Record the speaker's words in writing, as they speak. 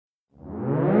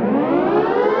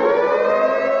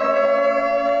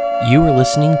You are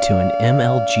listening to an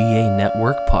MLGA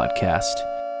Network podcast.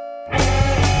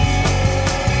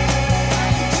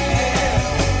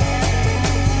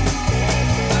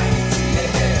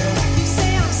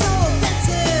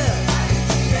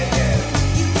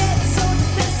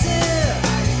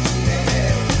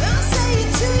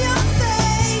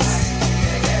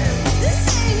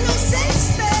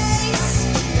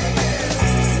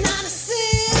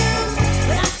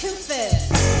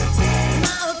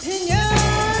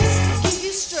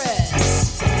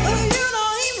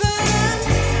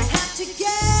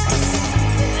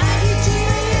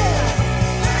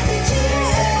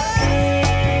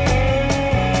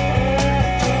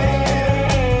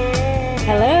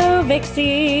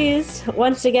 Vixies.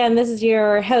 Once again, this is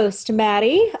your host,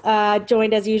 Maddie,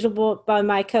 joined as usual by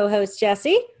my co-host,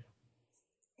 Jessie.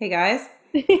 Hey, guys.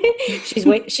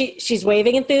 She's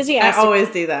waving enthusiastically. I always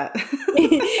do that.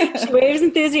 She waves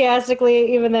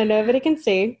enthusiastically, even though nobody can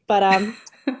see. But,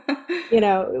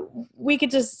 we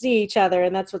could just see each other,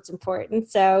 and that's what's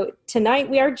important. So tonight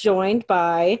we are joined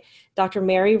by Dr.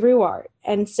 Mary Ruwart.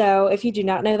 And so if you do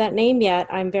not know that name yet,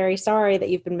 I'm very sorry that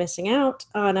you've been missing out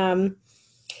on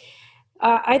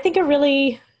I think a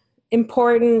really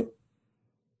important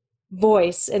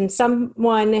voice and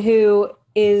someone who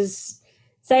is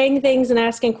saying things and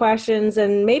asking questions,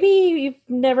 and maybe you've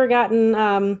never gotten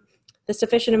the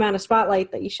sufficient amount of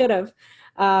spotlight that you should have.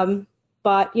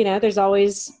 But there's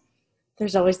always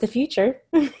the future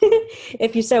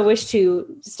if you so wish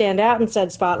to stand out in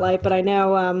said spotlight. But I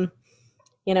know,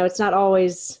 it's not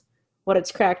always what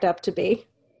it's cracked up to be.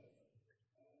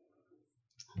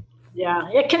 Yeah,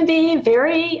 it can be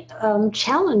very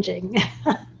challenging.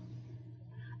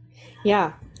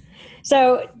 Yeah.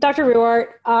 So, Dr. Ruwart,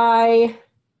 I'm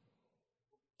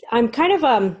kind of,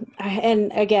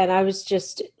 and again, I was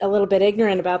just a little bit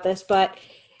ignorant about this, but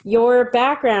your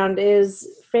background is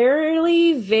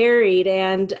fairly varied,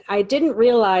 and I didn't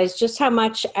realize just how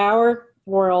much our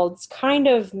worlds kind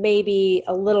of maybe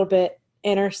a little bit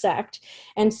intersect.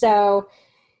 And so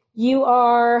you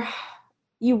were,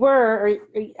 or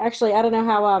actually, I don't know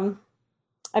how,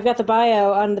 I've got the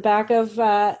bio on the back of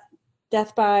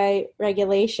Death by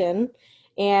Regulation.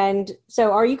 And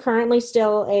so are you currently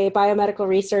still a biomedical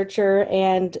researcher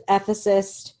and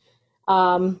ethicist?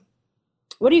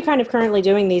 What are you kind of currently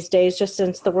doing these days, just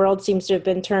since the world seems to have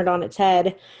been turned on its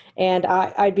head? And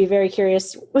I'd be very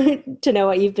curious to know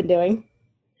what you've been doing.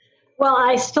 Well,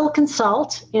 I still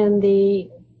consult in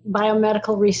the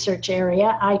biomedical research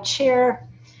area. I chair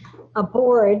a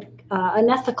board, an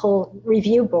ethical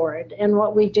review board, and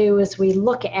what we do is we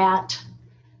look at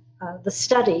the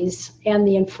studies and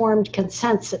the informed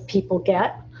consents that people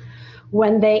get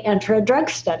when they enter a drug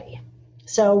study.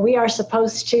 So we are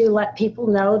supposed to let people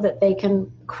know that they can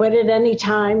quit at any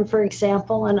time, for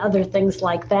example, and other things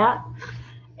like that.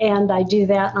 And I do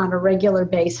that on a regular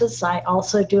basis. I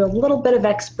also do a little bit of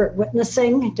expert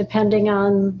witnessing, depending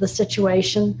on the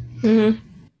situation. Mm-hmm.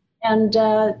 And,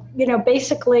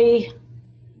 basically,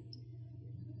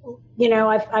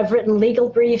 I've written legal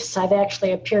briefs. I've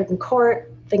actually appeared in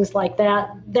court, things like that.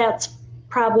 That's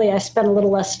probably, I spend a little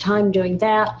less time doing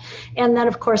that. And then,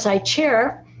 of course, I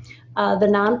chair the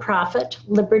nonprofit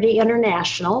Liberty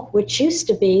International, which used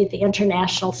to be the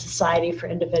International Society for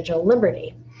Individual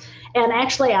Liberty. And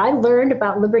actually, I learned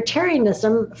about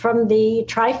libertarianism from the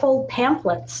trifold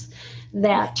pamphlets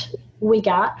that we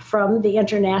got from the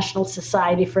International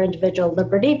Society for Individual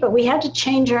Liberty, but we had to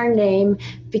change our name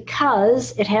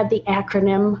because it had the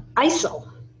acronym ISIL.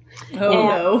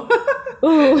 Oh,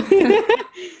 no.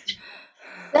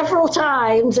 Several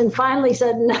times, and finally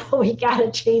said, no, we got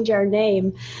to change our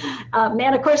name.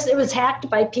 And of course, it was hacked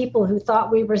by people who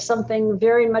thought we were something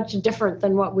very much different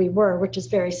than what we were, which is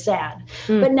very sad.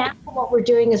 But now what we're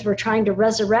doing is we're trying to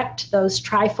resurrect those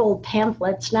trifold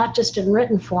pamphlets, not just in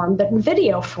written form, but in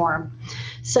video form.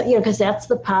 So, because that's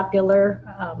the popular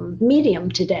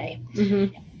medium today.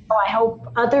 Mm-hmm. So I hope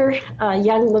other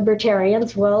young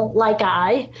libertarians will, like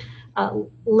I,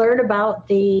 learn about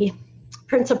the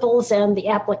principles and the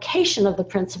application of the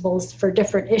principles for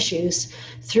different issues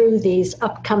through these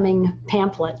upcoming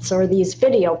pamphlets, or these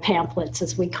video pamphlets,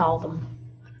 as we call them.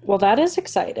 Well, that is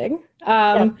exciting.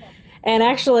 And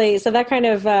actually, so that kind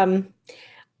of, I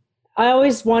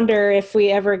always wonder if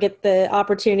we ever get the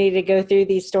opportunity to go through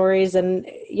these stories, and,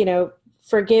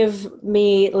 forgive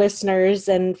me, listeners,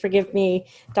 and forgive me,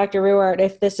 Dr. Ruwart,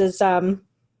 if this is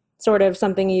sort of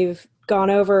something you've gone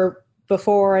over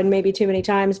before and maybe too many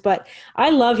times, but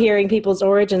I love hearing people's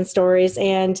origin stories.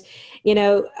 And,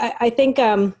 I think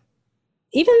even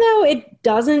though it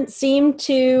doesn't seem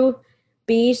to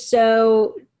be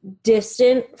so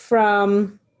distant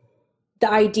from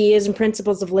the ideas and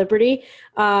principles of liberty.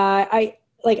 I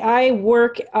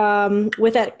work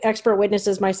with expert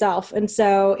witnesses myself, and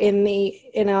so in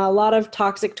a lot of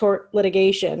toxic tort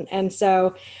litigation, and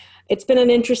so it's been an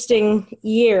interesting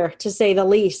year, to say the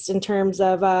least, in terms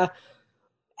of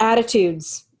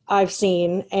attitudes I've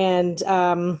seen and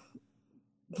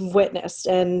witnessed,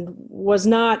 and was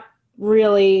not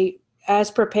really as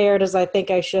prepared as I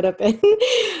think I should have been.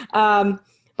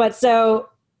 But so,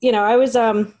 I was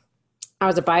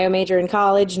a bio major in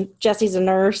college. Jesse's a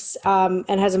nurse and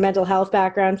has a mental health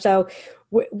background. So,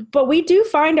 but we do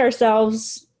find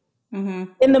ourselves in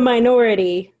the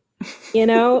minority, in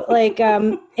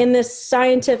this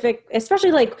scientific,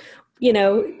 especially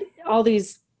all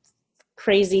these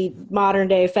crazy modern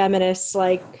day feminists,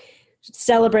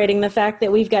 celebrating the fact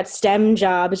that we've got STEM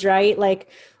jobs, right?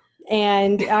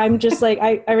 And I'm just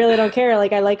I really don't care.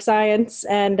 I like science,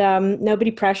 and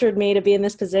nobody pressured me to be in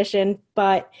this position,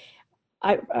 but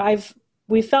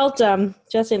we felt,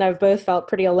 Jesse and I've both felt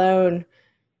pretty alone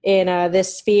in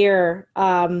this sphere,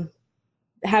 having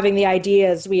the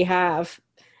ideas we have.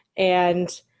 And,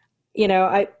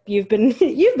 you've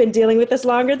been dealing with this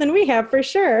longer than we have, for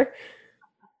sure.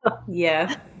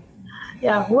 Yeah.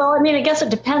 Yeah. Well, I guess it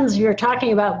depends if you're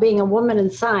talking about being a woman in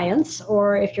science,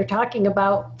 or if you're talking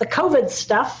about the COVID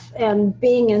stuff and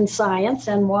being in science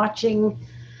and watching.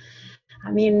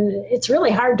 It's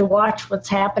really hard to watch what's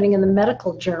happening in the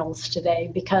medical journals today,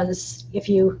 because if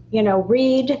you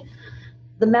read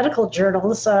the medical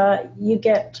journals, you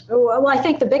get, I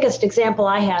think the biggest example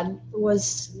I had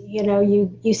was,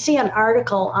 you see an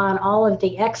article on all of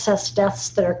the excess deaths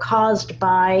that are caused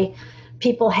by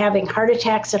people having heart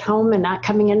attacks at home and not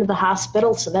coming into the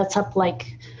hospital. So that's up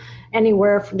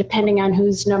anywhere from, depending on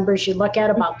whose numbers you look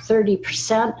at, about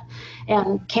 30%.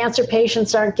 And cancer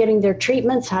patients aren't getting their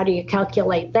treatments. How do you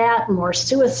calculate that? More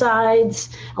suicides,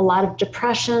 a lot of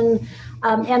depression.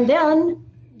 And then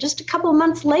just a couple of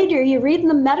months later, you read in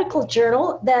the medical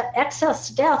journal that excess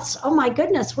deaths, oh my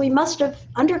goodness, we must have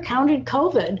undercounted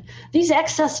COVID. These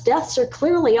excess deaths are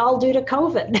clearly all due to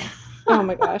COVID. Oh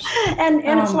my gosh. and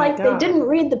it's they didn't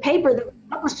read the paper that was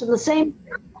published in the same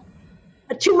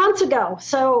 2 months ago.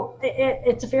 So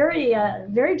it's very,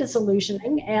 very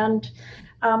disillusioning. And,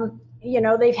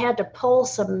 they've had to pull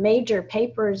some major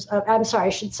papers,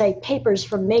 papers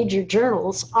from major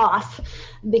journals off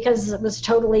because it was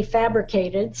totally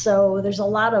fabricated. So there's a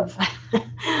lot of,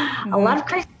 a lot of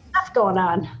crazy stuff going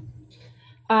on.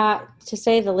 To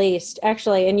say the least,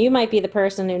 actually, and you might be the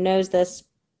person who knows this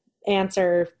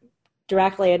answer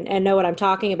directly and know what I'm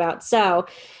talking about. So,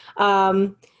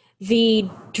 the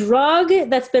drug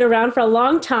that's been around for a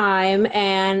long time,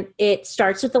 and it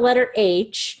starts with the letter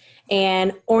H,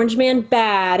 and Orange Man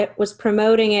Bad was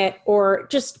promoting it, or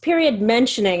just period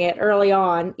mentioning it early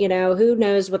on. Who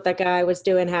knows what that guy was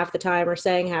doing half the time or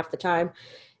saying half the time.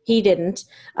 He didn't.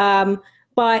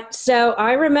 But so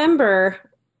I remember,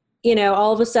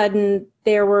 all of a sudden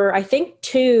there were, I think,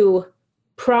 2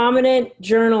 prominent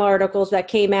journal articles that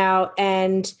came out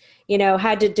and,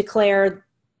 had to declare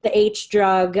the H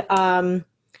drug,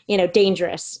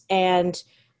 dangerous. And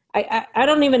I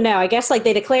don't even know. I guess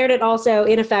they declared it also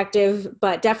ineffective,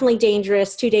 but definitely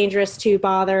dangerous, too dangerous to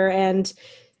bother. And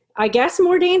I guess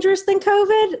more dangerous than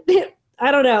COVID.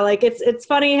 I don't know. It's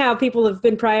funny how people have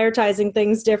been prioritizing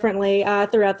things differently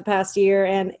throughout the past year,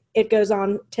 and it goes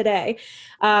on today.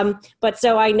 But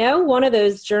so I know one of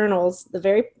those journals,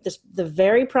 the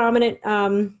very prominent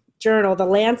journal, the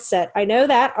Lancet, I know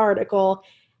that article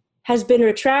has been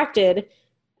retracted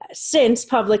since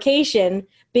publication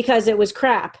because it was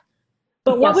crap.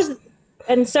 But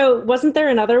wasn't there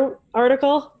another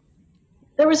article?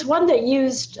 There was one that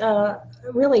used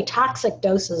really toxic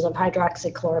doses of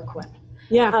hydroxychloroquine.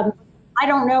 Yeah. I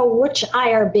don't know which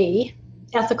IRB,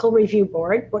 Ethical Review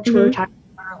Board, which we were talking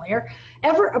about earlier,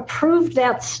 ever approved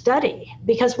that study,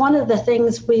 because one of the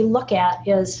things we look at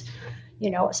is,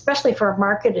 especially for a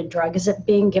marketed drug, is it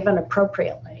being given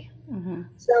appropriately? Mm-hmm.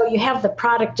 So you have the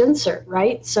product insert,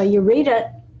 right? So you read it.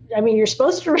 You're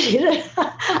supposed to read it.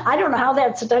 I don't know how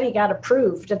that study got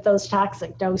approved at those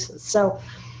toxic doses. So,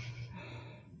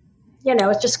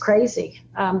 it's just crazy.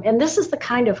 And this is the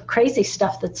kind of crazy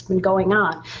stuff that's been going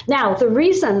on. Now, the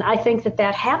reason I think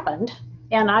that happened,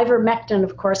 and ivermectin,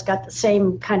 of course, got the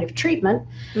same kind of treatment,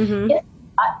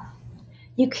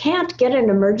 you can't get an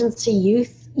emergency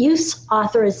use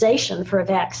authorization for a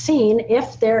vaccine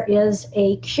if there is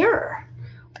a cure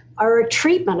or a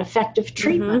treatment, effective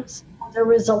treatments. There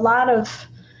was a lot of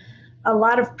a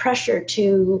lot of pressure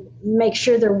to make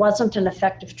sure there wasn't an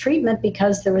effective treatment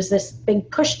because there was this big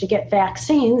push to get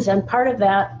vaccines. And part of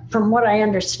that, from what I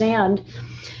understand,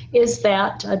 is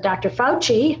that Dr.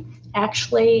 Fauci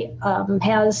actually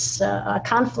has a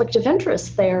conflict of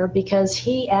interest there because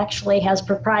he actually has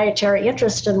proprietary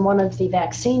interest in one of the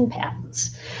vaccine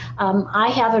patents. I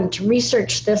haven't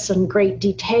researched this in great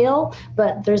detail,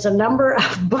 but there's a number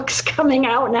of books coming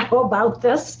out now about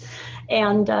this.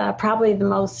 And probably the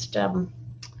most,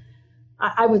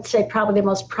 I would say probably the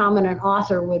most prominent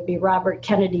author would be Robert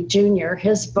Kennedy Jr.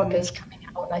 His book is coming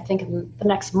out, I think, in the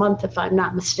next month, if I'm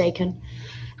not mistaken.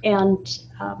 And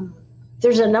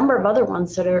there's a number of other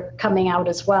ones that are coming out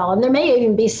as well. And there may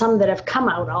even be some that have come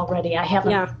out already. I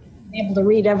haven't been able to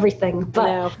read everything,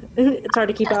 but it's hard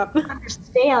to keep up.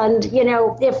 Understand,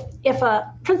 if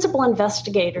a principal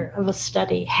investigator of a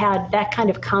study had that kind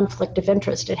of conflict of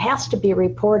interest, it has to be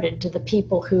reported to the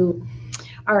people who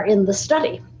are in the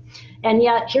study. And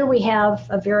yet here we have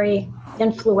a very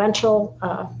influential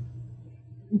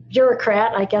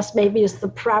bureaucrat, I guess maybe is the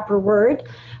proper word.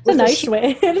 It's a nice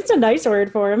way. It's a nice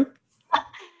word for him.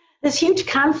 This huge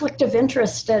conflict of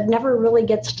interest that never really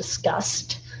gets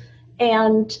discussed.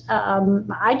 And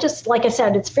I just, like I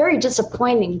said, it's very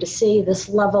disappointing to see this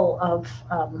level of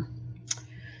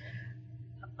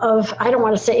I don't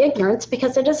want to say ignorance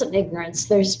because it isn't ignorance.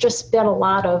 There's just been a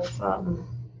lot of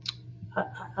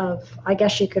I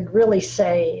guess you could really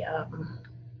say,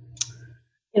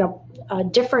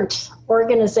 different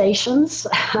organizations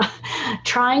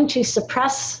trying to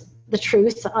suppress the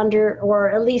truth under,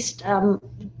 or at least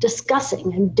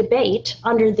discussing and debate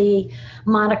under the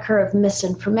moniker of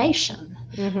misinformation.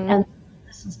 And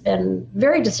this has been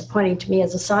very disappointing to me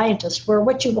as a scientist, where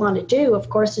what you want to do, of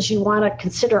course, is you want to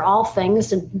consider all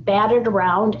things and bat it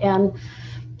around, and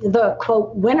the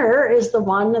quote winner is the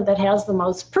one that has the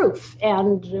most proof.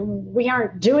 And we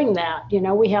aren't doing that.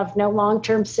 We have no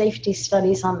long-term safety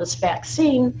studies on this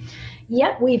vaccine.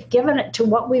 Yet we've given it to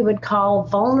what we would call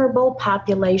vulnerable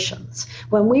populations.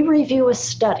 When we review a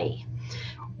study,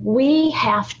 we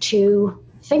have to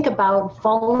think about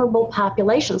vulnerable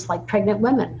populations like pregnant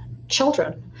women,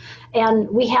 children, and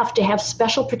we have to have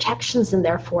special protections in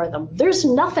there for them. There's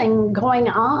nothing going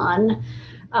on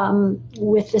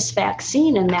with this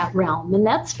vaccine in that realm, and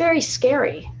that's very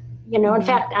scary. In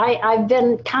fact, I've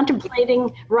been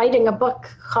contemplating writing a book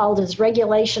called Is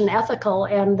Regulation Ethical?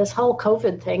 And this whole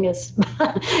COVID thing is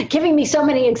giving me so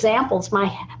many examples. My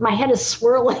head is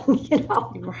swirling,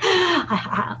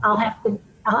 I'll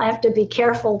have to be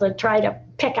careful to try to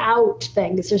pick out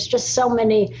things. There's just so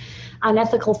many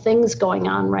unethical things going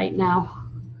on right now.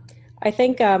 I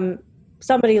think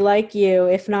somebody like you,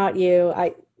 if not you,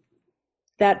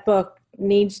 that book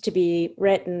needs to be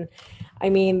written. I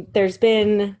mean, there's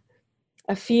been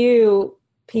a few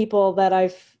people that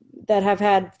have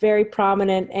had very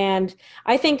prominent, and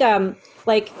I think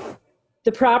like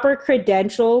the proper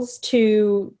credentials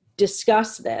to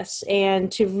discuss this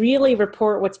and to really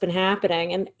report what's been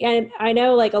happening. And I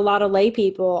know like a lot of lay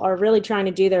people are really trying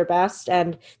to do their best,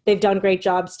 and they've done great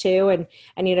jobs too. And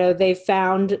they've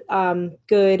found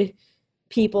good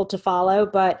people to follow,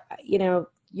 but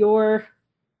your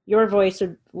voice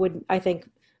would I think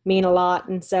mean a lot.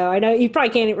 And so I know you probably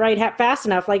can't write fast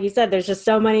enough. Like you said, there's just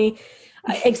so many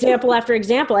example after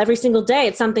example. Every single day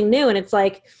it's something new. And it's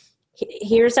like,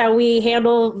 here's how we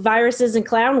handle viruses in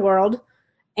clown world.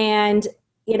 And,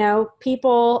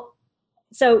 people,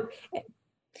 so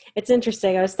it's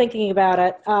interesting. I was thinking about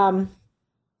it,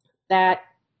 that,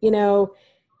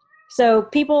 so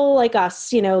people like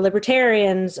us,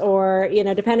 libertarians, or,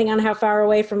 depending on how far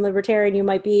away from libertarian you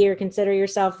might be or consider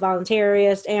yourself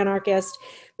voluntarist, anarchist,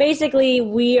 basically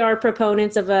we are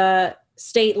proponents of a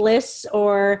stateless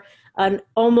or an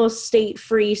almost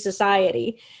state-free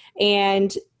society.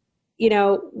 And,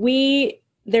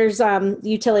 there's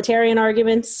utilitarian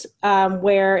arguments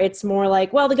where it's more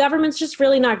like, well, the government's just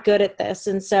really not good at this.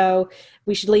 And so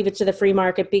we should leave it to the free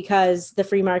market because the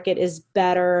free market is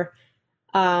better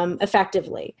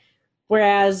effectively.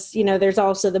 Whereas, there's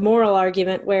also the moral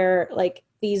argument where like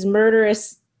these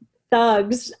murderous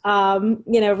thugs,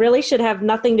 really should have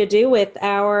nothing to do with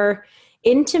our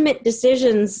intimate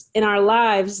decisions in our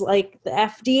lives, like the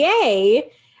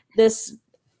FDA, this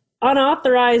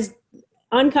unauthorized,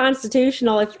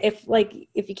 unconstitutional, if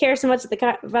you care so much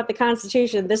about the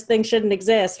Constitution, this thing shouldn't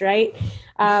exist, right?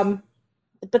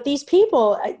 But these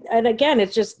people, and again,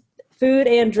 it's just Food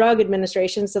and Drug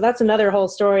Administration. So that's another whole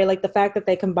story, like the fact that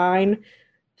they combine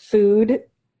food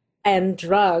and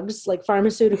drugs, like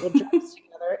pharmaceutical drugs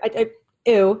together.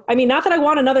 Ew. I mean, not that I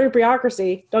want another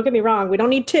bureaucracy. Don't get me wrong. We don't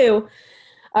need two.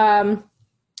 But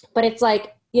it's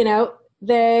like, you know,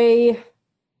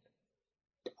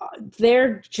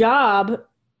 their job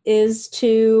is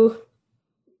to,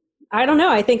 I don't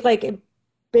know, I think like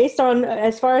based on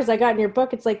as far as I got in your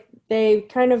book, it's like they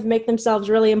kind of make themselves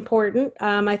really important.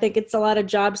 I think it's a lot of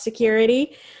job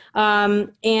security.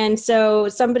 And so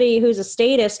somebody who's a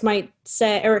statist might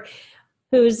say, or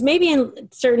who's maybe in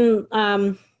certain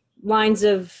lines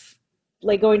of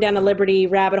like going down the liberty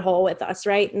rabbit hole with us,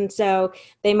 right? And so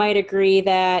they might agree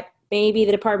that maybe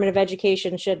the Department of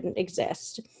Education shouldn't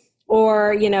exist.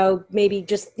 Or, you know, maybe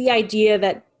just the idea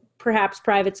that perhaps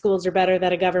private schools are better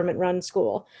than a government-run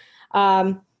school.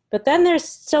 But then there's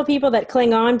still people that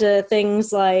cling on to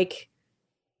things like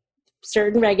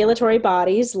certain regulatory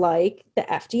bodies like the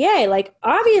FDA. Like,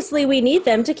 obviously, we need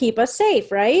them to keep us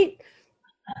safe, right?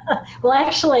 Well,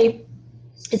 actually,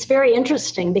 it's very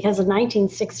interesting because in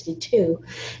 1962,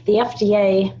 the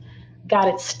FDA got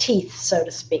its teeth, so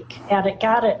to speak, and it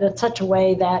got it in such a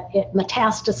way that it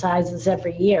metastasizes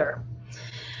every year.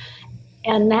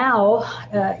 And now,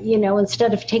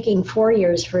 instead of taking 4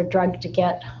 years for a drug to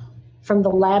get from the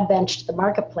lab bench to the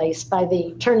marketplace, by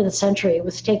the turn of the century, it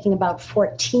was taking about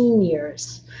 14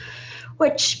 years,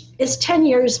 which is 10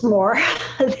 years more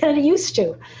than it used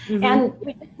to. Mm-hmm. And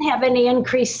we didn't have any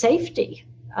increased safety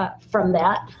from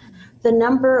that. The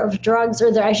number of drugs,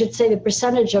 I should say the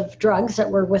percentage of drugs that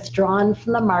were withdrawn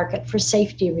from the market for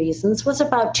safety reasons was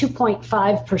about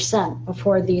 2.5%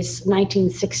 before these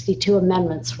 1962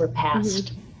 amendments were passed.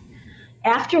 Mm-hmm.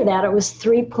 After that, it was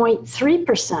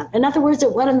 3.3%. In other words,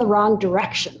 it went in the wrong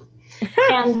direction.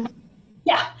 And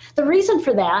yeah, the reason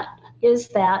for that is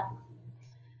that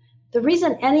the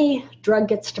reason any drug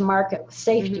gets to market with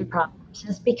safety problems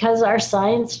is because our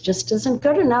science just isn't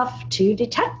good enough to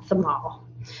detect them all.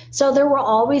 So there will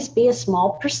always be a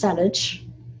small percentage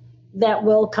that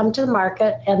will come to the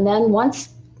market, and then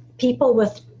once people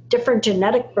with different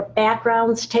genetic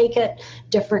backgrounds take it,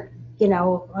 different,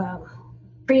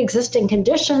 pre-existing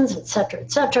conditions, et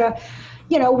cetera,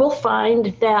 we'll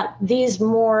find that these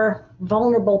more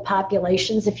vulnerable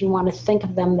populations, if you want to think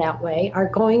of them that way, are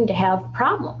going to have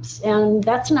problems. And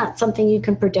that's not something you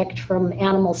can predict from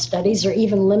animal studies or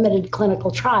even limited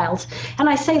clinical trials. And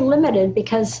I say limited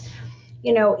because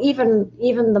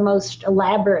even the most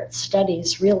elaborate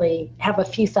studies really have a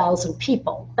few thousand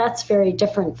people. That's very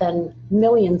different than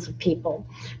millions of people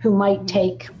who might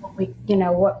take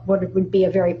what would be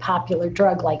a very popular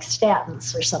drug like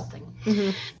statins or something. Mm-hmm.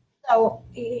 So,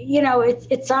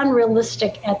 it's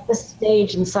unrealistic at this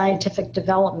stage in scientific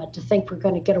development to think we're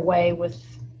going to get away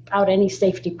without any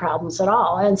safety problems at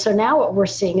all. And so now what we're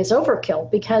seeing is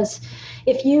overkill, because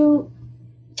if you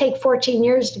take 14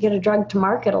 years to get a drug to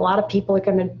market, a lot of people are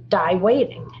going to die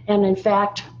waiting. And in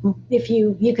fact, if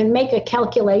you can make a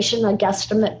calculation, a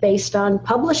guesstimate based on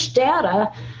published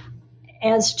data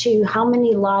as to how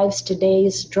many lives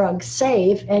today's drugs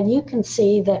save, and you can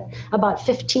see that about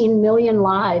 15 million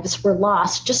lives were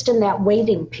lost just in that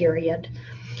waiting period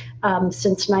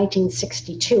since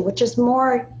 1962, which is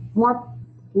more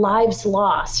lives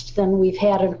lost than we've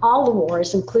had in all the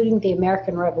wars, including the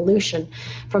American Revolution,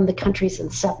 from the country's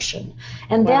inception.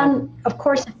 And then, of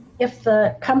course, if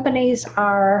the companies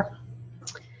are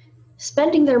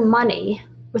spending their money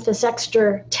with this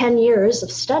extra 10 years of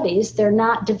studies, they're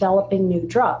not developing new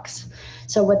drugs.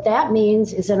 So what that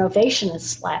means is innovation is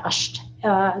slashed.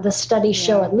 The studies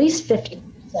show at least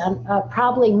 50%,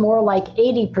 probably more like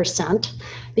 80%,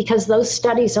 because those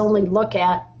studies only look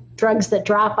at drugs that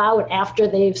drop out after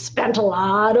they've spent a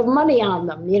lot of money on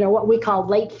them, what we call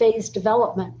late phase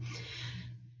development.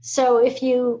 So if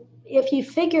you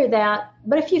figure that,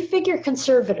 but if you figure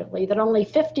conservatively that only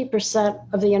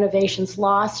 50% of the innovation's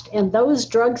lost, and those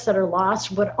drugs that are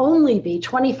lost would only be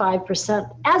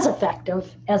 25% as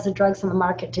effective as the drugs on the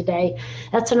market today,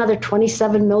 that's another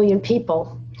 27 million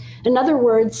people. In other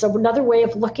words, another way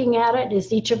of looking at it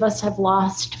is each of us have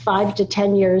lost 5 to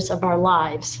 10 years of our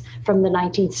lives from the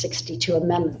 1962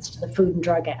 amendments to the Food and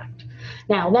Drug Act.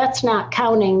 Now, that's not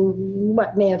counting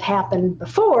what may have happened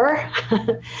before,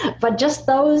 but just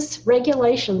those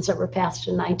regulations that were passed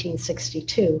in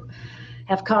 1962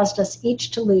 have caused us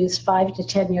each to lose 5 to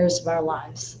 10 years of our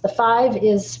lives. The 5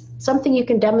 is something you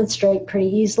can demonstrate pretty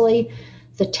easily.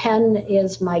 The 10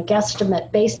 is my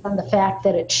guesstimate based on the fact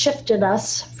that it shifted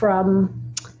us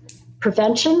from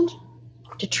prevention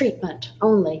to treatment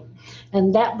only.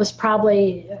 And that was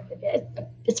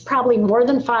it's probably more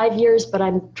than 5 years, but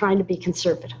I'm trying to be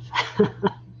conservative.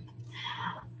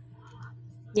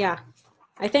 Yeah.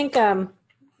 I think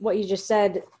what you just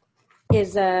said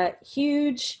is a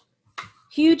huge,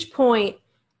 huge point.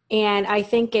 And I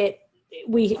think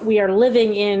we are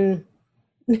living in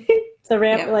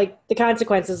like the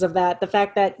consequences of that. The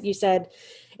fact that you said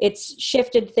it's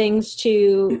shifted things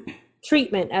to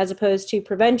treatment as opposed to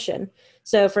prevention.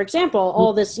 So, for example,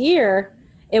 all this year,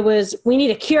 it was, we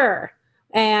need a cure.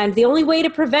 And the only way to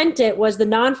prevent it was the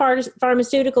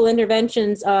non-pharmaceutical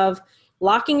interventions of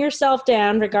locking yourself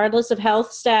down, regardless of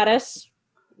health status,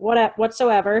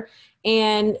 whatsoever,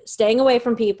 and staying away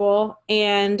from people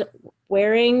and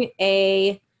wearing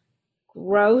a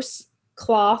gross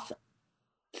cloth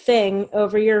thing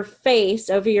over your face,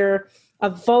 over a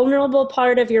vulnerable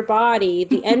part of your body,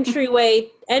 the entryway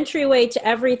to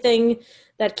everything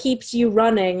that keeps you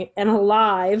running and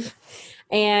alive.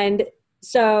 And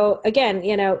so again,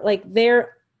 like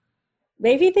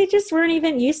maybe they just weren't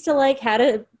even used to like how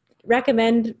to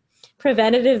recommend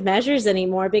preventative measures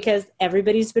anymore because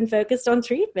everybody's been focused on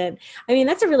treatment. I mean,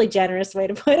 that's a really generous way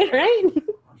to put it, right?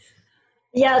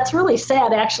 Yeah, it's really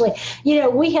sad, actually.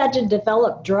 We had to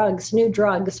develop new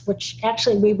drugs, which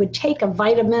actually we would take a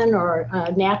vitamin or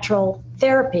a natural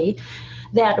therapy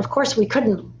that, of course, we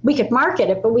could market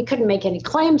it, but we couldn't make any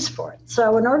claims for it.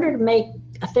 So in order to make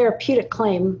a therapeutic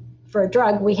claim for a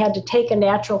drug, we had to take a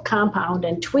natural compound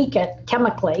and tweak it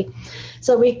chemically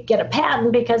so we could get a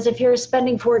patent, because if you're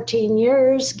spending 14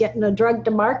 years getting a drug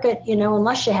to market,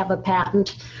 unless you have a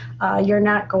patent, you're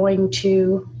not going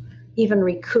to even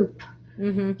recoup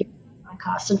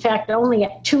costs. In fact, only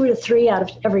 2 to 3 out of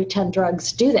every 10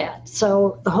 drugs do that.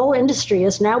 So the whole industry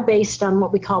is now based on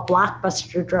what we call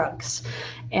blockbuster drugs.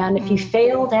 And if you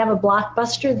fail to have a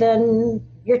blockbuster, then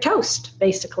you're toast,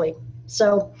 basically.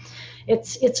 So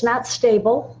it's not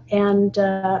stable, and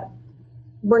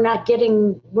we're not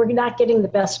getting the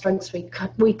best drugs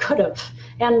we could have.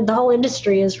 And the whole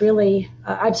industry is really,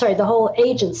 the whole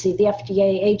agency, the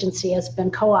FDA agency, has been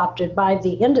co-opted by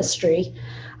the industry.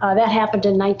 That happened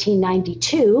in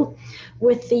 1992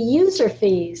 with the user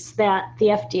fees that the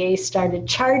FDA started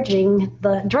charging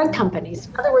the drug companies.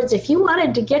 In other words, if you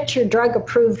wanted to get your drug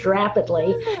approved rapidly,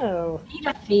 you need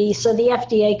a fee so the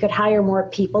FDA could hire more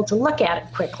people to look at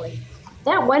it quickly.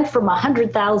 That went from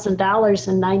 $100,000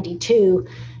 in 92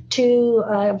 to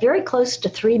very close to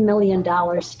 $3 million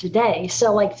today.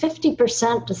 So like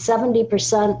 50% to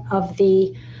 70% of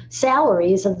the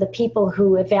salaries of the people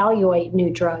who evaluate new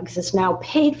drugs is now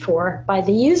paid for by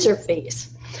the user fees.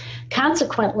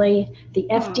 Consequently, the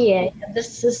FDA,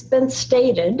 this has been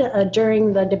stated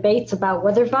during the debates about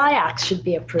whether Vioxx should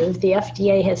be approved, the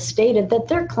FDA has stated that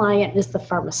their client is the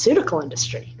pharmaceutical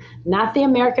industry, not the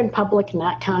American public,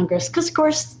 not Congress, because of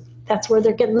course that's where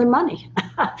they're getting their money.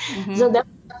 So that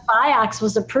Vioxx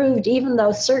was approved even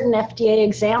though certain FDA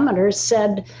examiners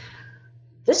said,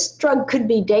 this drug could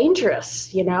be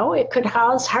dangerous, it could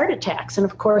cause heart attacks. And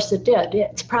of course it did.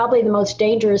 It's probably the most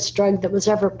dangerous drug that was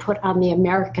ever put on the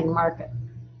American market.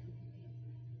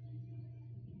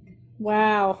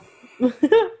 Wow.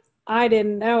 I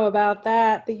didn't know about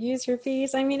that. The user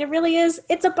fees. I mean, it really is.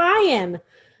 It's a buy-in.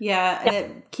 Yeah, and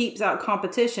it keeps out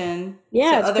competition.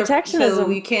 Yeah, it's protectionism. So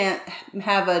you can't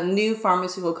have a new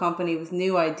pharmaceutical company with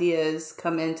new ideas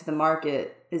come into the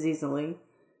market as easily.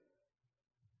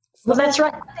 Well, that's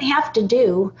right. What they have to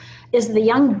do is the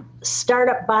young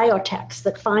startup biotechs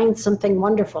that find something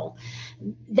wonderful,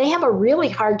 they have a really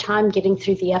hard time getting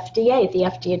through the FDA. The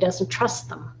FDA doesn't trust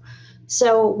them.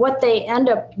 So what they end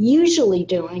up usually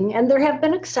doing, and there have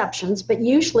been exceptions, but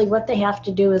usually what they have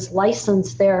to do is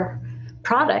license their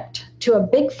product to a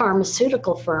big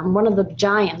pharmaceutical firm, one of the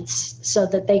giants, so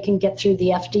that they can get through the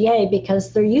FDA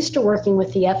because they're used to working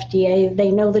with the FDA. They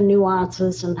know the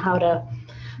nuances and how to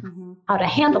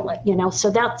handle it, so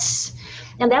that's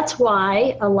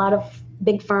why a lot of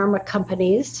big pharma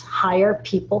companies hire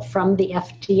people from the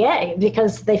FDA,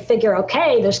 because they figure,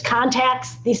 okay, there's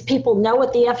contacts, these people know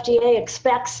what the FDA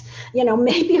expects,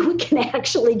 maybe we can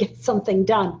actually get something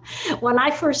done. When I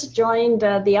first joined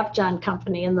the Upjohn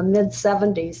company in the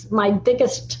mid-70s, my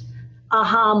biggest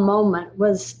aha moment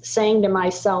was saying to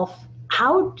myself,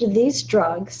 how do these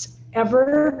drugs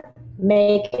ever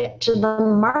make it to the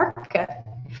market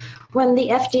when the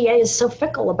FDA is so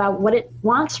fickle about what it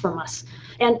wants from us?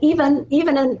 And even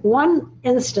in one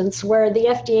instance where the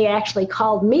FDA actually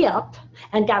called me up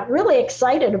and got really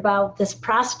excited about this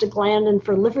prostaglandin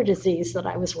for liver disease that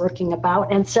I was working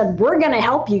about and said, we're going to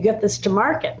help you get this to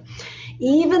market.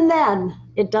 Even then,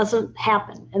 it doesn't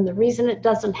happen. And the reason it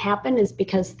doesn't happen is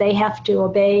because they have to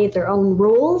obey their own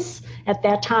rules. At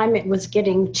that time, it was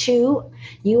getting 2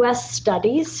 U.S.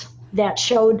 studies that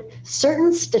showed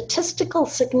certain statistical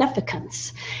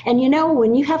significance. And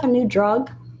when you have a new drug,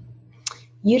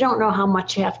 you don't know how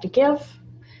much you have to give.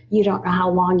 You don't know how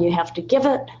long you have to give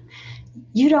it.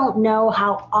 you don't know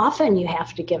how often you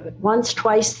have to give it, once,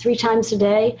 twice, 3 times a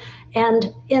day.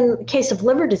 And in the case of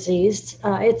liver disease,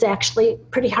 it's actually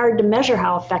pretty hard to measure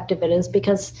how effective it is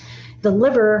because the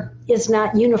liver is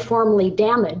not uniformly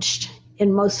damaged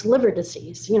in most liver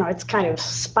disease. It's kind of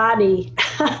spotty.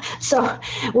 So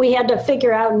we had to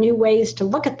figure out new ways to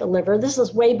look at the liver. This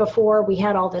is way before we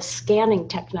had all this scanning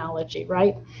technology,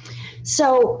 right?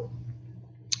 So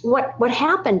what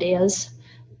happened is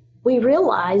we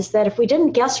realized that if we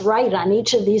didn't guess right on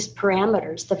each of these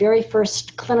parameters, the very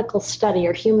first clinical study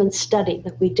or human study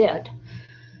that we did,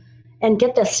 and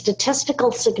get the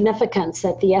statistical significance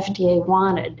that the FDA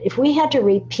wanted, if we had to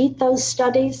repeat those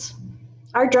studies,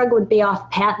 our drug would be off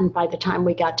patent by the time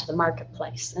we got to the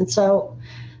marketplace. And so,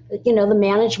 the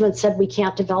management said we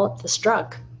can't develop this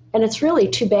drug. And it's really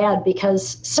too bad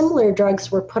because similar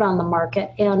drugs were put on the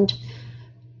market and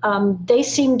they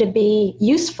seemed to be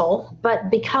useful, but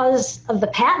because of the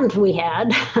patent we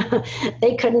had,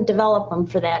 they couldn't develop them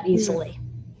for that easily,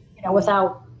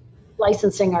 without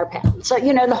licensing our patent. So,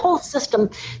 the whole system,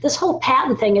 this whole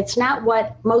patent thing, it's not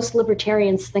what most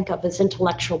libertarians think of as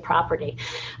intellectual property.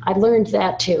 I learned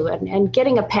that too. And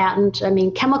getting a patent,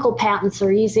 chemical patents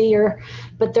are easier,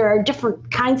 but there are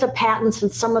different kinds of patents,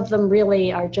 and some of them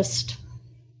really are just,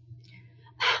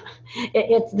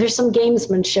 there's some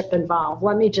gamesmanship involved.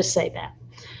 Let me just say that.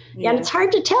 Yeah. And it's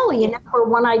hard to tell, where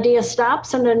one idea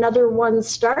stops and another one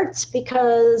starts,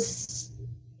 because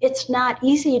it's not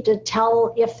easy to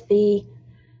tell if the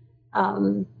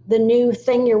new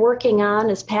thing you're working on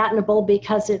is patentable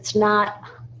because it's not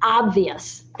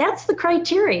obvious. That's the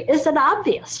criteria. Is it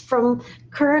obvious from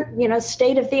current,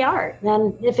 state of the art?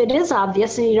 And if it is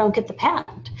obvious, then you don't get the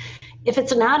patent. If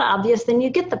it's not obvious, then you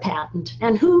get the patent.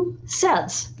 And who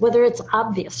says whether it's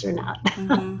obvious or not?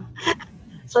 Mm-hmm.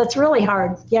 So it's really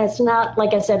hard. Yeah, it's not,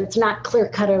 like I said, it's not clear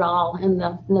cut at all in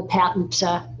the patent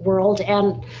world.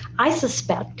 And I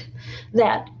suspect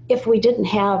that if we didn't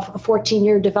have a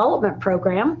 14-year development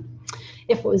program,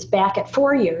 if it was back at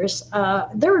 4 years,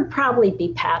 there would probably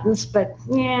be patents, but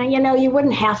yeah, you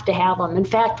wouldn't have to have them. In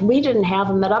fact, we didn't have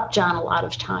them at Upjohn a lot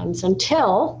of times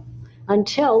until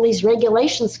these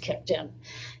regulations kicked in.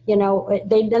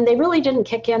 They really didn't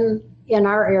kick in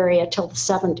our area till the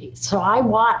 70s. So I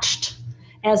watched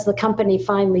as the company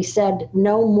finally said,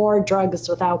 no more drugs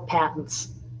without patents.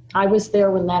 I was there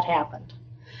when that happened.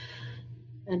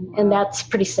 And that's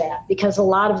pretty sad, because a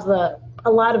lot of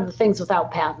the things without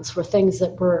patents were things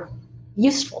that were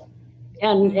useful.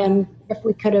 And if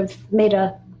we could have made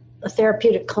a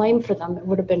therapeutic claim for them, it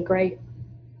would have been great.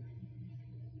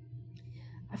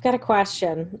 I've got a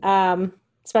question,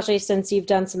 especially since you've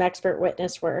done some expert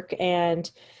witness work.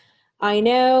 And I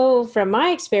know from my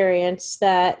experience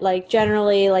that,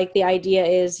 generally, the idea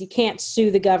is you can't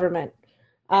sue the government.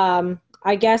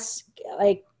 I guess,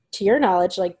 to your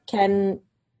knowledge, can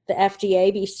the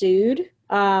FDA be sued?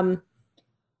 No,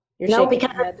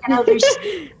 because there's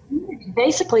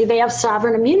basically they have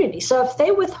sovereign immunity. So if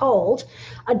they withhold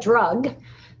a drug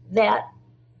that,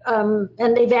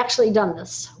 and they've actually done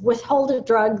this, withhold a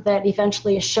drug that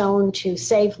eventually is shown to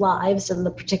save lives in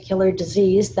the particular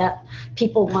disease that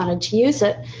people wanted to use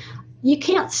it, you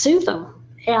can't sue them.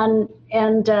 And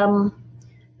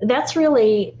that's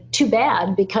really too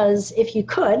bad, because if you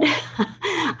could,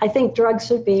 I think drugs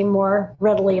would be more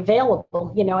readily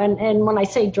available, and when I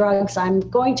say drugs, I'm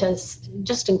going to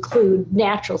just include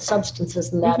natural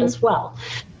substances in that as well.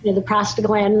 The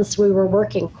prostaglandins we were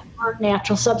working are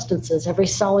natural substances. Every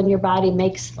cell in your body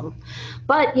makes them.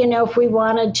 But, if we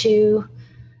wanted to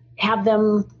have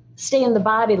them stay in the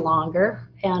body longer,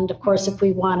 and of course, if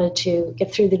we wanted to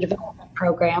get through the development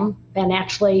program and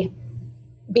actually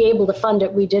be able to fund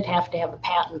it, we did have to have a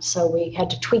patent. So we had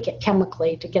to tweak it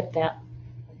chemically to get that.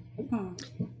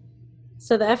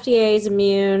 So the FDA is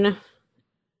immune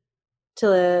to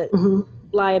the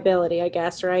liability, I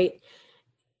guess, right?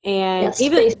 And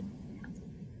yes,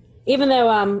 even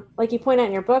though, like you point out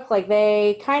in your book,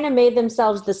 they kind of made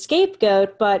themselves the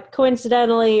scapegoat, but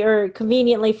coincidentally or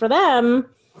conveniently for them,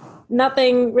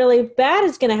 nothing really bad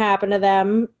is going to happen to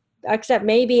them, except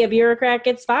maybe a bureaucrat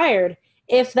gets fired.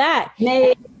 If that,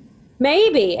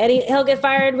 maybe, and he'll get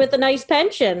fired with a nice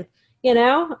pension,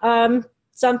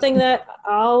 something that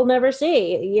I'll never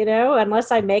see,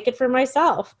 unless I make it for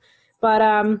myself.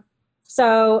 But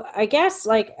so I guess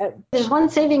there's one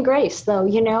saving grace,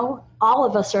 though. All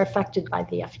of us are affected by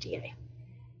the FDA,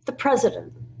 the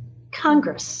president,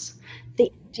 Congress, the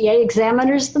FDA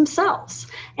examiners themselves,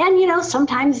 and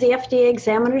sometimes the FDA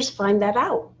examiners find that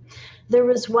out. there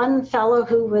was one fellow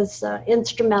who was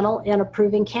instrumental in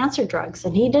approving cancer drugs,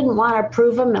 and he didn't want to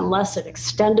approve them unless it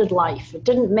extended life. It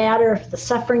didn't matter if the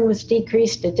suffering was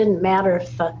decreased. It didn't matter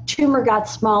if the tumor got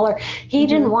smaller. He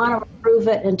didn't want to approve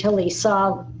it until he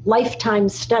saw lifetime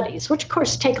studies, which of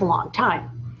course take a long time.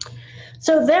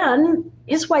 So then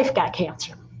his wife got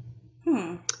cancer.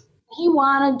 He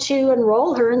wanted to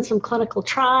enroll her in some clinical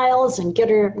trials and get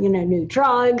her, new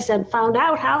drugs, and found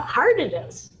out how hard it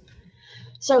is.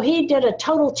 So he did a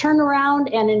total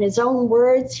turnaround, and in his own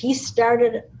words, he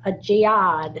started a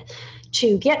jihad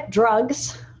to get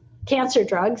drugs, cancer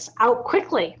drugs, out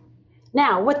quickly.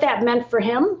 Now, what that meant for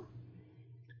him,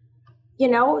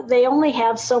 they only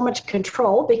have so much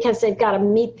control because they've got to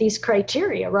meet these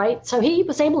criteria, right? So he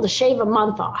was able to shave a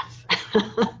month off,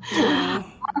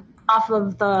 off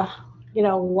of the,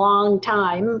 long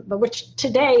time, but which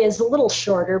today is a little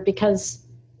shorter because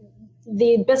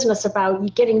the business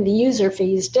about getting the user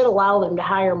fees did allow them to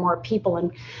hire more people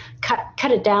and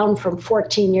cut it down from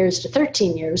 14 years to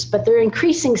 13 years, but they're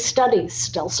increasing studies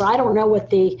still. So I don't know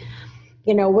what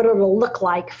what it'll look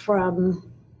like from,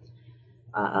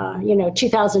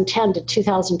 2010 to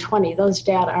 2020. Those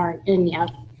data aren't in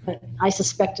yet, but I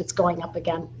suspect it's going up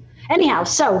again. Anyhow,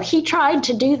 so he tried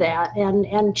to do that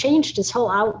and changed his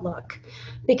whole outlook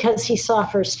because he saw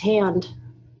firsthand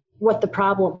what the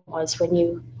problem was when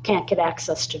you can't get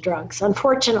access to drugs.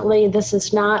 Unfortunately, this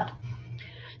is not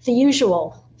the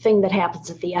usual thing that happens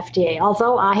at the FDA,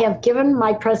 although I have given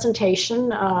my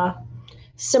presentation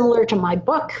similar to my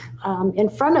book in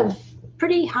front of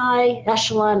pretty high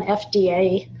echelon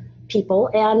FDA people.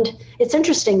 And it's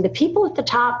interesting, the people at the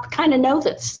top kind of know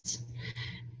this,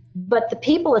 but the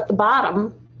people at the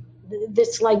bottom,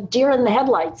 it's like deer in the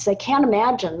headlights. They can't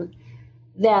imagine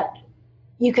that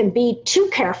you can be too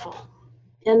careful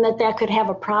and that could have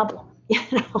a problem.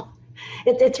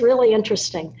 It's really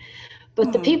interesting.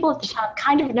 But the people at the top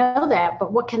kind of know that,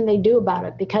 but what can they do about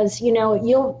it? Because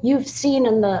you've seen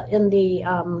in the in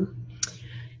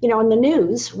the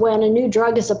news, when a new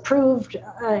drug is approved,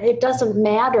 it doesn't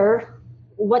matter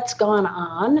what's gone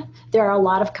on. There are a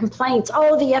lot of complaints.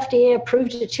 Oh, the FDA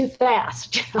approved it too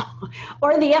fast,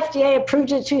 or the FDA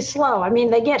approved it too slow. I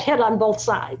mean, they get hit on both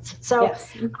sides. So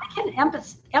yes. I can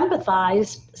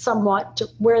empathize somewhat to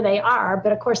where they are,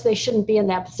 but of course they shouldn't be in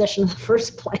that position in the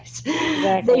first place.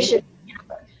 Exactly. They should.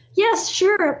 Yes,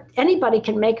 sure. Anybody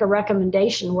can make a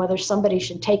recommendation whether somebody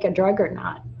should take a drug or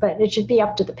not, but it should be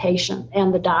up to the patient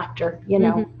and the doctor,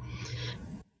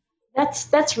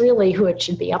 That's really who it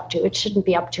should be up to. It shouldn't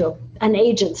be up to an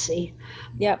agency.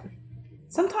 Yep.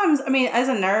 Sometimes, as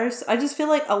a nurse, I just feel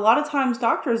like a lot of times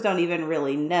doctors don't even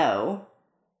really know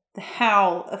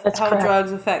how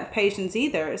drugs affect patients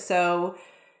either. So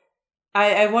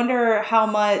I wonder how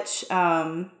much,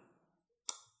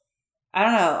 I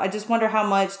don't know. I just wonder how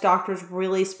much doctors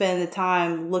really spend the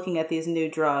time looking at these new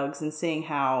drugs and seeing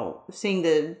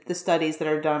the studies that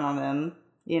are done on them,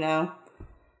 Yeah.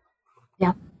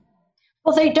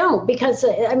 Well, they don't because,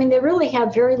 they really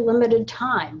have very limited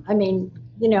time.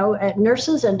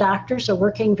 Nurses and doctors are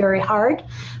working very hard.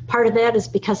 Part of that is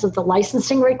because of the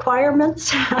licensing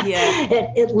requirements. Yeah.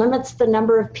 It limits the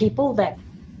number of people that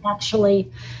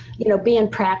actually, be in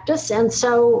practice. And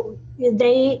so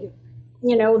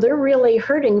they're really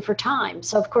hurting for time.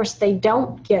 So, of course, they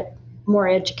don't get more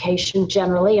education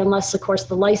generally, unless, of course,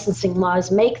 the licensing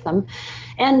laws make them.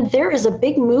 And there is a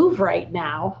big move right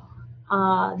now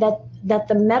that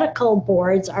the medical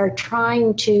boards are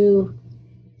trying to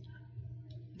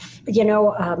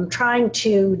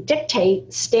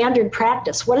dictate standard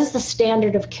practice. What is the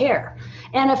standard of care?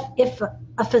 And if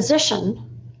a physician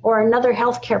or another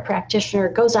healthcare practitioner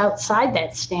goes outside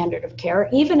that standard of care,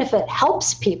 even if it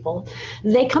helps people,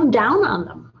 they come down on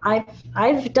them.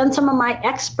 I've done some of my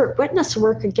expert witness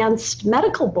work against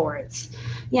medical boards,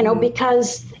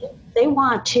 because they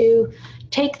want to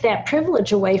take that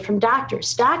privilege away from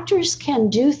doctors. Doctors can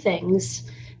do things,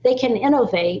 they can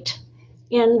innovate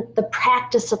in the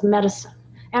practice of medicine.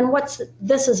 And what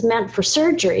this has meant for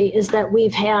surgery is that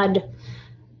we've had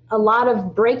a lot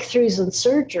of breakthroughs in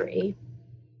surgery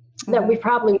that we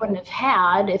probably wouldn't have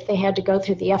had if they had to go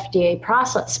through the FDA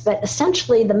process. But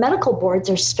essentially, the medical boards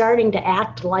are starting to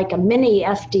act like a mini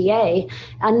FDA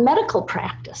on medical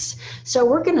practice. So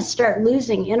we're going to start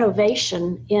losing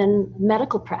innovation in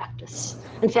medical practice.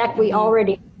 In fact, we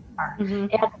already are. And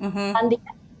the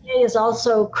FDA is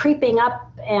also creeping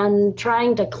up and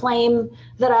trying to claim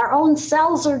that our own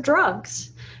cells are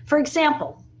drugs. For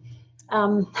example,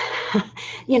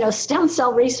 stem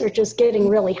cell research is getting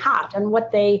really hot, and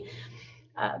what they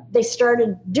they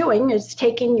started doing is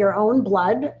taking your own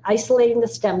blood, isolating the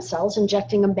stem cells,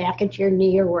 injecting them back into your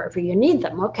knee or wherever you need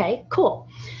them. Okay, cool.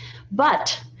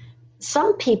 But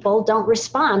some people don't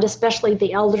respond, especially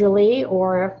the elderly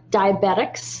or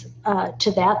diabetics,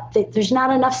 to that. There's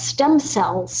not enough stem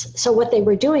cells. So what they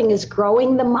were doing is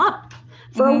growing them up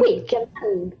for a week and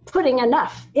then putting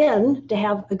enough in to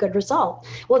have a good result.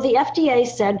 Well, the FDA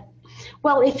said,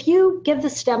 well, if you give the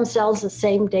stem cells the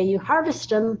same day you harvest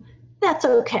them, that's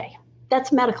okay.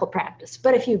 That's medical practice.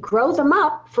 But if you grow them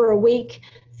up for a week,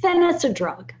 then it's a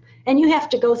drug. And you have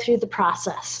to go through the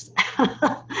process.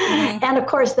 And of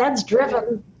course, that's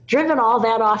driven all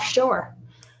that offshore.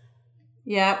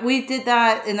 Yeah, we did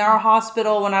that in our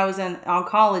hospital when I was in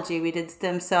oncology. We did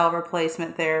stem cell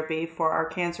replacement therapy for our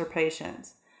cancer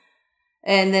patients.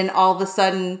 And then all of a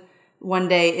sudden, one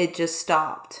day it just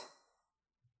stopped.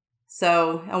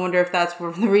 So I wonder if that's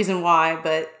the reason why,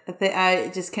 but I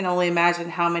just can only imagine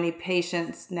how many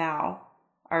patients now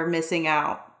are missing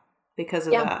out because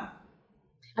of that.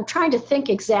 I'm trying to think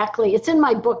exactly. It's in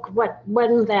my book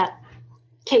when that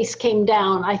case came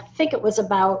down. I think it was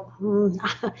about,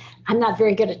 I'm not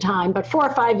very good at time, but 4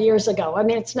 or 5 years ago. I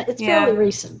mean, it's fairly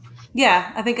recent.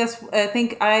 Yeah, I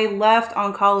think I left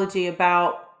oncology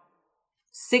about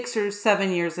 6 or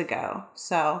 7 years ago.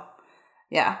 So,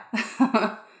 yeah.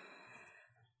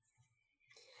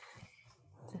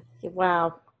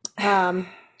 Wow.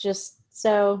 Just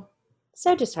so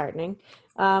disheartening.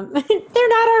 They're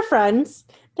not our friends.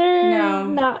 They're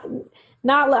not,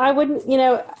 I wouldn't,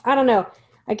 I don't know.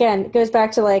 Again, it goes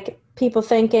back to like people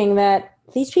thinking that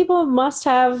these people must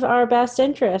have our best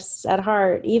interests at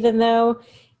heart, even though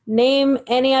name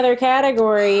any other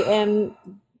category and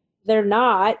they're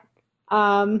not.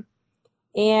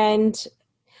 And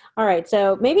all right.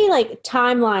 So maybe like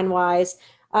timeline wise,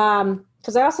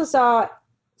 because I also saw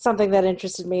something that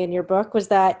interested me in your book was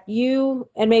that you,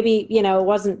 and maybe, it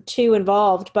wasn't too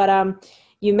involved, but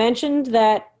you mentioned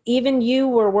that even you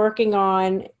were working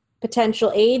on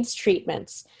potential AIDS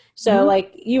treatments. So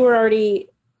like you were already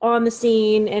on the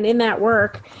scene and in that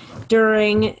work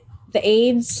during the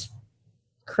AIDS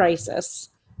crisis.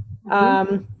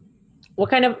 What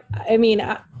kind of,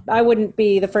 I wouldn't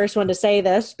be the first one to say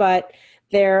this, but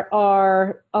there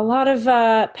are a lot of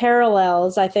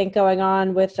parallels, I think, going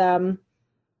on with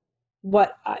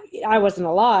what I wasn't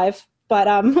alive, but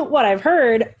what I've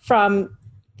heard from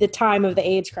the time of the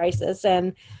AIDS crisis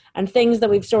and things that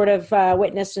we've sort of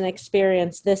witnessed and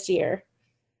experienced this year.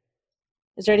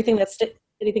 Is there anything that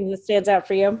stands out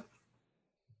for you?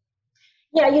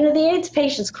 Yeah, the AIDS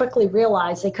patients quickly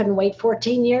realized they couldn't wait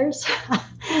 14 years.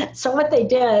 So what they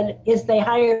did is they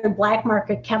hired black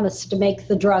market chemists to make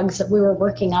the drugs that we were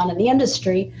working on in the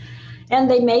industry, and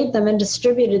they made them and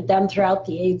distributed them throughout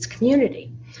the AIDS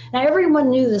community. Now, everyone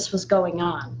knew this was going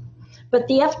on, but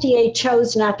the FDA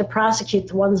chose not to prosecute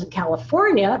the ones in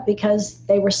California because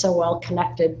they were so well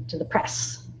connected to the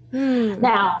press.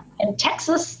 Now, in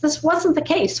Texas, this wasn't the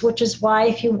case, which is why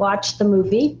if you watch the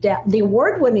movie, the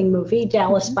award-winning movie,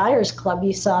 Dallas Buyers Club,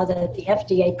 you saw that the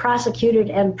FDA prosecuted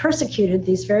and persecuted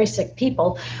these very sick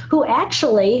people who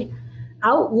actually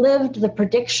outlived the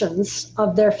predictions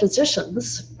of their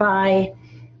physicians by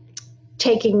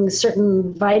taking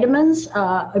certain vitamins,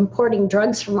 importing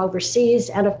drugs from overseas,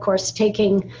 and of course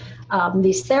taking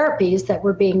these therapies that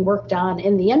were being worked on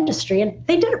in the industry. And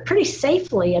they did it pretty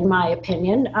safely, in my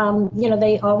opinion.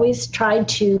 They always tried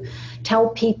to tell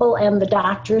people and the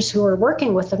doctors who are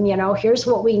working with them, here's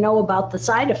what we know about the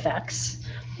side effects.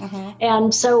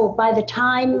 And so by the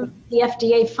time the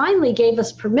FDA finally gave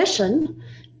us permission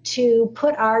to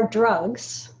put our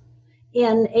drugs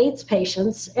in AIDS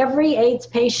patients, every AIDS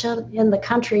patient in the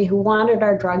country who wanted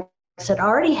our drugs had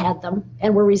already had them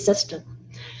and were resistant.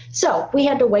 So we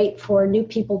had to wait for new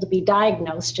people to be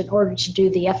diagnosed in order to do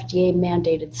the FDA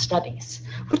mandated studies,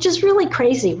 which is really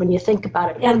crazy when you think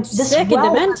about it. And sick and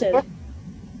demented.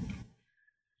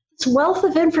 This wealth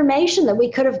of information that we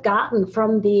could have gotten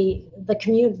from the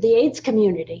AIDS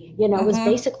community, was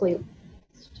basically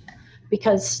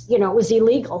because, it was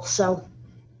illegal. So.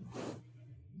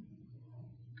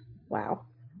 Wow.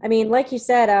 I mean, like you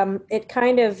said, it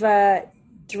kind of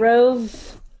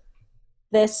drove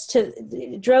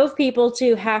people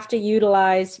to have to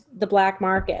utilize the black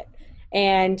market.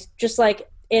 And just like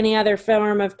any other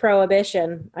form of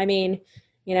prohibition, I mean,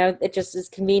 it just is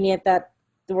convenient that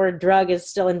the word drug is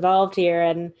still involved here.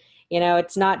 And,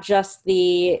 it's not just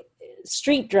the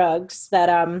street drugs that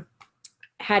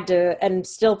had to, and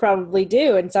still probably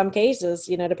do in some cases,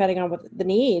 depending on what the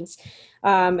needs.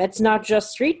 It's not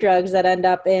just street drugs that end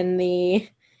up in the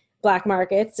black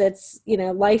markets. It's,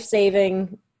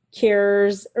 life-saving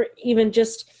cures, or even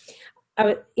just,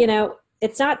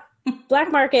 it's not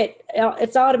black market.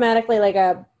 It's automatically like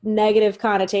a negative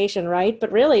connotation, right?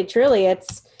 But really, truly,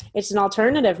 it's an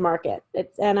alternative market.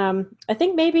 I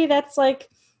think maybe that's like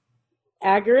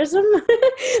agorism,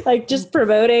 like just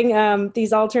promoting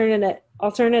these alternative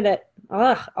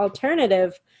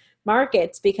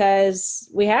markets because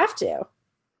we have to.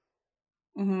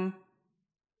 Mm-hmm.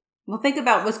 Well, think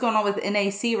about what's going on with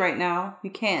NAC right now. You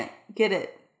can't get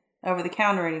it over the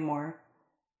counter anymore.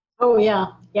 Oh, yeah.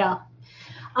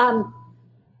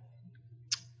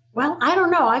 Well, I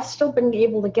don't know. I've still been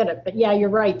able to get it, but yeah, you're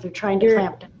right. They're trying to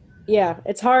clamp down. Yeah,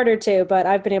 it's harder too, but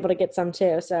I've been able to get some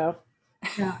too. So.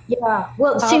 Yeah.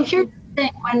 Well, see, here's the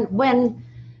thing: when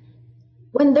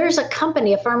there's a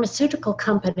company, a pharmaceutical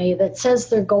company, that says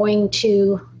they're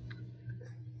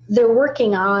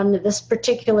working on this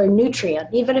particular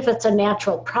nutrient, even if it's a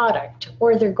natural product,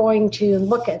 or they're going to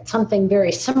look at something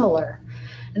very similar,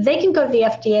 they can go to the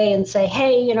FDA and say,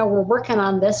 hey, we're working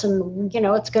on this and,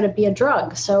 it's going to be a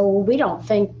drug. So we don't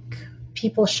think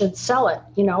people should sell it,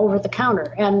 over the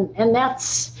counter. And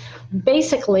that's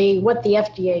basically what the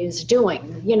FDA is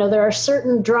doing. There are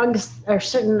certain drugs or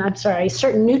certain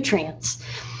nutrients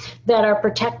that are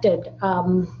protected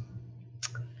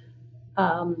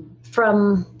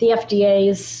from the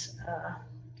FDA's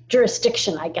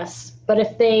jurisdiction, I guess. But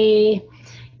if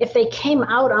they came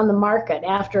out on the market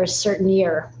after a certain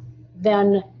year,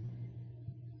 then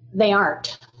they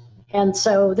aren't. And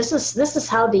so this is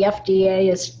how the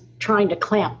FDA is trying to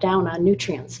clamp down on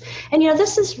nutrients. And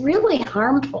this is really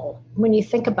harmful when you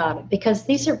think about it, because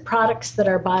these are products that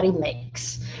our body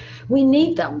makes. We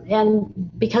need them, and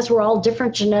because we're all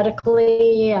different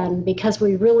genetically, and because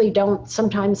we really don't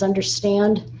sometimes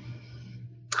understand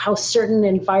how certain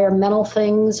environmental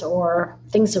things or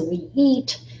things that we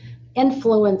eat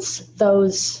influence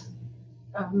those,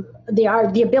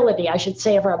 the ability, I should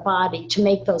say, of our body to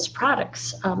make those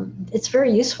products. It's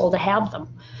very useful to have them.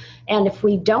 And if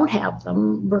we don't have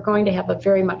them, we're going to have a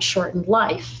very much shortened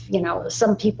life.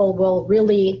 Some people will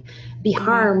really be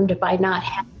harmed by not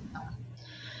having them.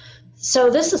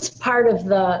 So this is part of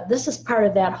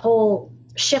that whole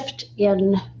shift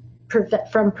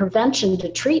from prevention to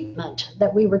treatment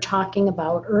that we were talking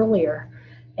about earlier.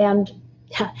 And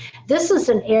this is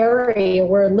an area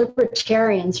where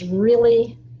libertarians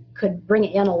really could bring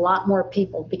in a lot more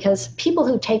people, because people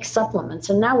who take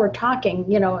supplements, and now we're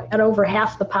talking, at over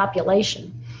half the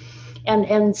population,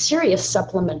 and serious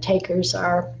supplement takers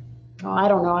are, I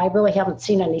don't know, I really haven't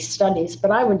seen any studies, but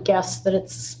I would guess that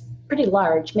it's pretty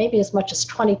large, maybe as much as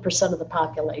 20% of the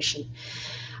population.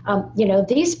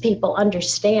 These people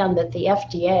understand that the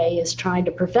FDA is trying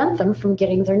to prevent them from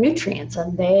getting their nutrients,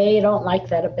 and they don't like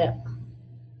that a bit.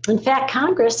 In fact,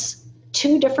 Congress,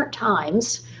 2 different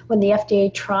times, when the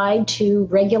FDA tried to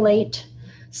regulate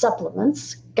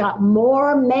supplements, got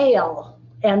more mail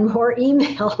and more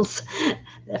emails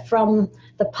from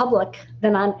the public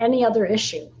than on any other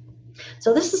issue.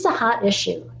 So this is a hot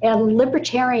issue, and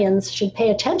libertarians should pay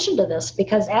attention to this,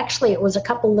 because actually it was a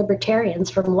couple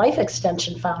libertarians from Life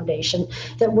Extension Foundation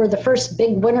that were the first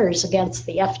big winners against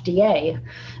the FDA.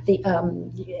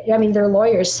 Their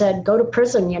lawyers said, go to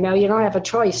prison, you don't have a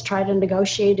choice, try to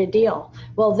negotiate a deal.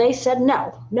 Well, they said,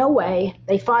 no way.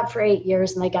 They fought for 8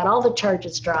 years and they got all the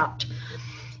charges dropped.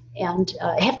 And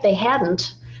if they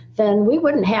hadn't, then we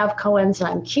wouldn't have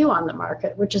coenzyme Q on the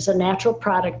market, which is a natural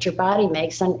product your body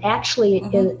makes. And actually,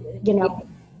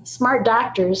 smart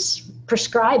doctors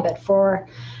prescribe it for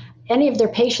any of their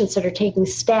patients that are taking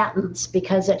statins,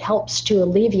 because it helps to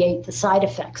alleviate the side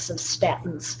effects of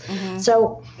statins. Mm-hmm.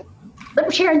 So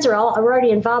libertarians are already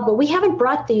involved, but we haven't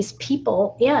brought these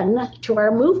people in to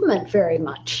our movement very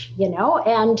much,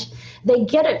 and they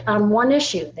get it on one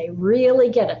issue. They really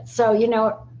get it. So,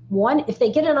 if they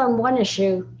get it on one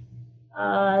issue,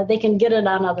 they can get it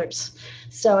on others.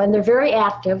 So, and they're very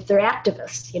active. They're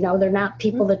activists, they're not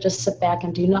people that just sit back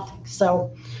and do nothing.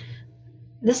 So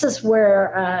this is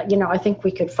where, I think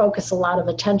we could focus a lot of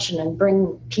attention and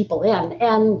bring people in.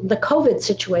 And the COVID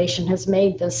situation has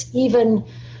made this even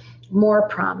more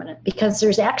prominent, because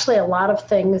there's actually a lot of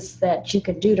things that you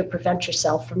can do to prevent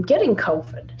yourself from getting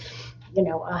COVID.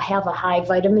 Have a high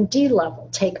vitamin D level,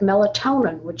 take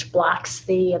melatonin, which blocks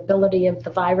the ability of the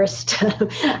virus to,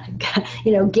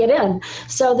 get in.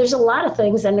 So there's a lot of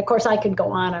things. And of course I could go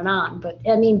on, but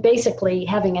basically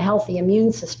having a healthy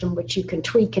immune system, which you can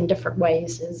tweak in different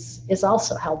ways, is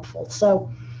also helpful.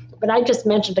 So, but I just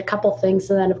mentioned a couple things.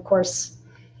 And then of course,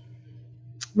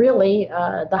 really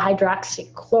the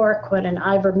hydroxychloroquine and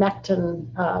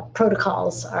ivermectin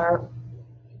protocols are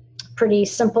pretty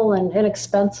simple and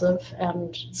inexpensive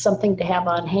and something to have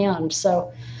on hand.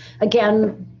 So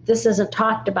again, this isn't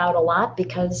talked about a lot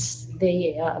because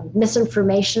the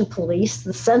misinformation police,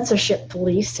 the censorship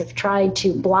police have tried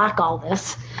to block all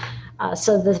this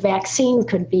so the vaccine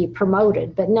could be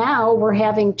promoted. But now we're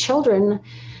having children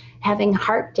having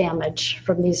heart damage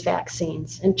from these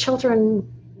vaccines, and children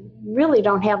really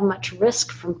don't have much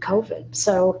risk from COVID.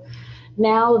 So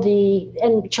now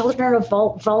children are a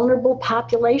vulnerable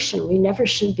population. We never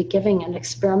should be giving an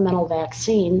experimental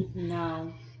vaccine.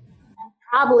 No.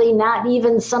 Probably not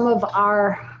even some of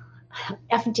our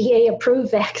FDA-approved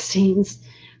vaccines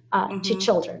to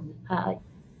children.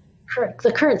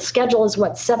 The current schedule is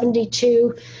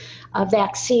 72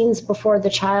 vaccines before the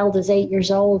child is 8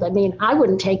 years old. I mean, I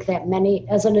wouldn't take that many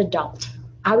as an adult.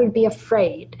 I would be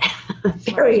afraid,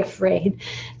 very afraid,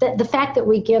 that the fact that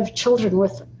we give children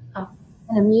with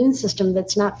an immune system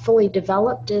that's not fully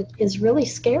developed is really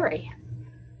scary.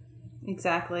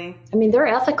 Exactly. I mean, there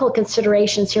are ethical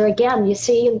considerations here. Again, you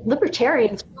see,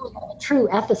 libertarians really are true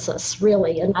ethicists,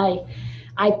 really, and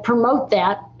I promote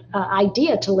that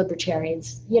idea to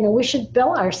libertarians. You know, we should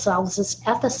bill ourselves as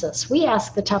ethicists. We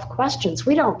ask the tough questions.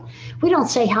 We don't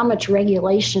say how much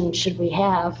regulation should we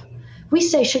have. We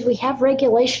say, should we have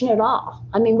regulation at all?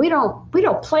 I mean, we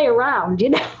don't play around.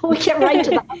 You know, we get right to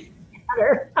the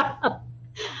matter.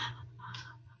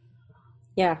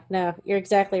 Yeah, no, you're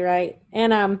exactly right.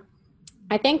 And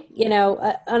I think, you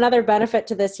know, another benefit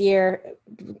to this year,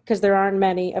 because there aren't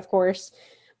many, of course,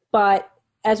 but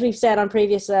as we've said on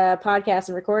previous podcasts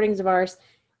and recordings of ours,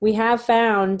 we have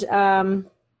found a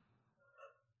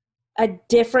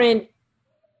different,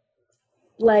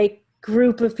 like,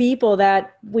 group of people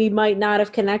that we might not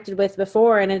have connected with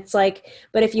before. And it's like,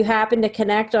 but if you happen to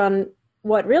connect on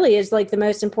what really is like the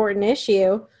most important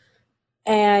issue,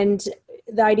 and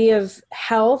the idea of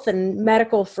health and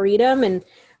medical freedom and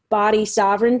body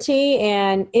sovereignty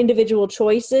and individual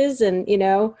choices, and, you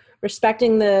know,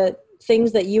 respecting the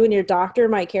things that you and your doctor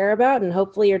might care about, and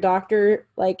hopefully your doctor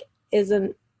like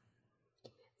isn't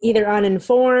either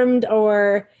uninformed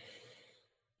or,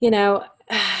 you know,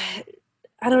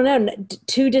 I don't know,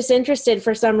 too disinterested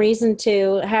for some reason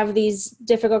to have these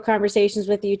difficult conversations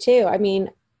with you too. I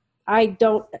mean, I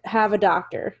don't have a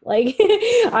doctor. Like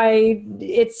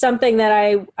it's something that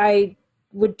I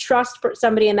would trust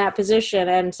somebody in that position.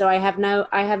 And so I have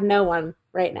no one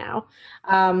right now.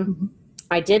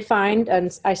 I did find,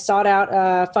 and I sought out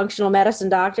a functional medicine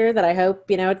doctor that I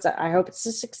hope, you know, I hope it's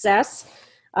a success.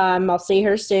 I'll see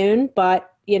her soon,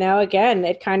 but, you know, again,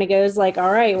 it kind of goes like,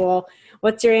 all right, well,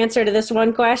 what's your answer to this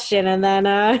one question? And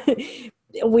then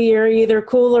we are either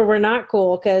cool or we're not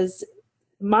cool, because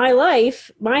my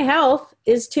life, my health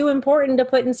is too important to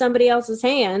put in somebody else's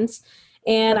hands.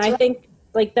 And I think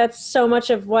like that's so much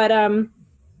of what,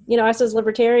 you know, us as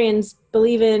libertarians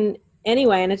believe in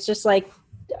anyway. And it's just like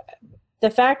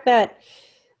the fact that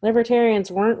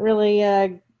libertarians weren't really,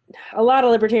 a lot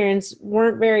of libertarians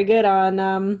weren't very good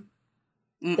on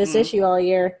this issue all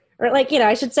year. Or like, you know,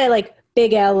 I should say like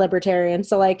big L libertarians.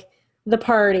 So like the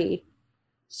party,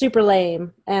 super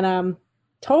lame, and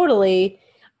totally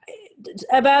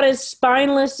about as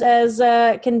spineless as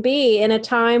can be in a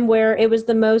time where it was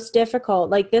the most difficult.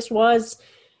 Like this was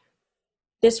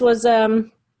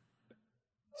the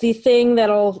thing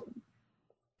that'll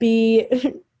be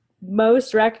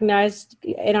most recognized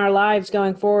in our lives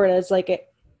going forward as like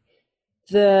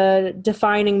the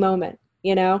defining moment,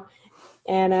 you know?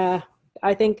 And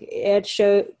I think it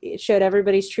showed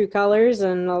everybody's true colors,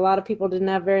 and a lot of people didn't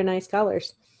have very nice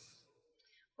colors.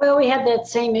 Well, we had that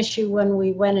same issue when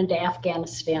we went into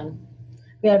Afghanistan.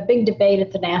 We had a big debate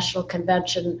at the National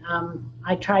Convention.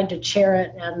 I tried to chair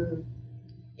it and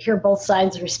hear both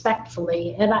sides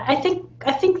respectfully. And I think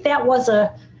that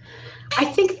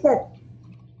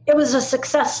it was a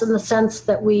success in the sense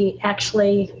that we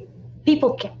actually,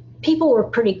 people were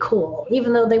pretty cool,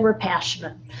 even though they were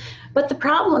passionate. But the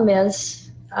problem is,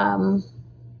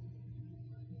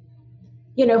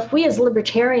 you know, if we as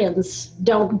libertarians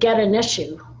don't get an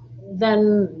issue,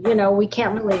 then, you know, we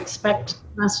can't really expect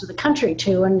the rest of the country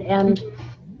to. And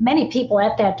many people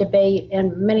at that debate,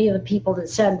 and many of the people that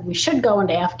said we should go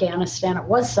into Afghanistan, it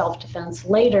was self-defense,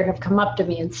 later have come up to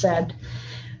me and said,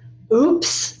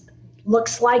 oops,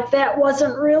 looks like that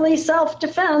wasn't really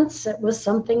self-defense, it was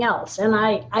something else. And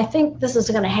I think this is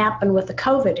going to happen with the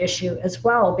COVID issue as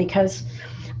well, because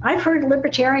I've heard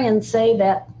libertarians say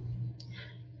that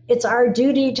it's our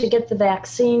duty to get the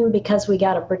vaccine because we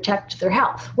got to protect their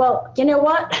health. Well, you know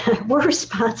what? We're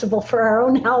responsible for our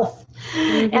own health.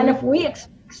 Mm-hmm. And if we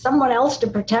expect someone else to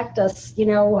protect us, you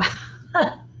know,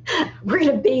 we're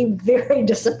going to be very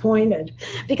disappointed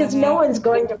because no one's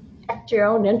going to protect your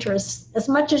own interests as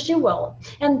much as you will.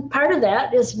 And part of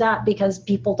that is not because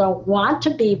people don't want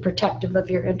to be protective of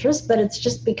your interests, but it's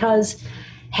just because,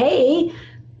 hey,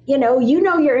 you know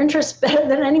your interests better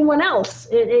than anyone else.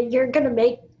 You're going to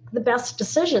make the best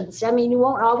decisions. I mean, you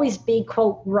won't always be,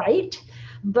 quote, right,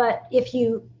 but if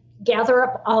you gather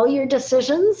up all your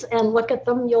decisions and look at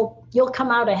them, you'll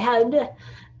come out ahead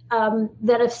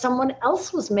that if someone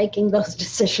else was making those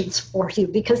decisions for you,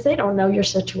 because they don't know your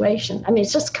situation. I mean,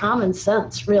 it's just common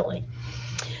sense, really.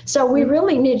 So we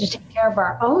really need to take care of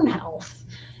our own health.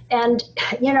 And,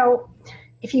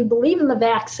 if you believe in the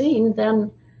vaccine, then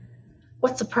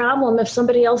what's the problem if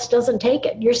somebody else doesn't take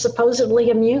it? You're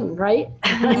supposedly immune, right?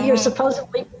 You're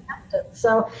supposedly protected.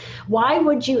 So why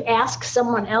would you ask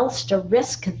someone else to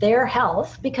risk their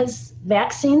health? Because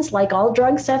vaccines, like all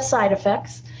drugs, have side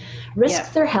effects.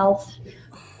 Risk their health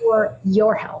for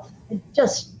your health.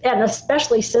 And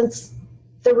especially since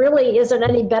there really isn't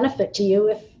any benefit to you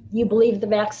if you believe the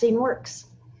vaccine works.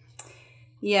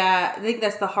 Yeah, I think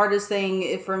that's the hardest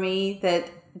thing for me, that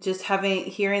just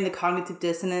hearing the cognitive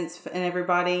dissonance in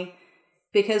everybody,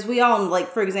 because we all, like,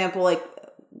 for example, like,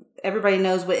 everybody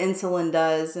knows what insulin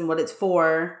does and what it's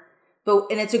for,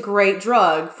 and it's a great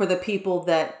drug for the people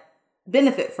that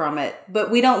benefit from it, but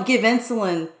we don't give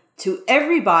insulin to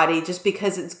everybody just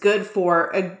because it's good for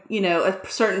a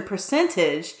certain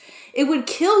percentage. It would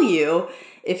kill you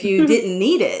if you didn't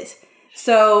need it.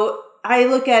 So I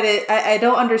look at it, I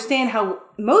don't understand how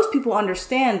most people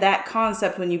understand that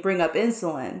concept when you bring up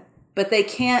insulin, but they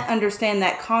can't understand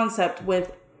that concept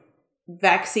with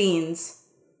vaccines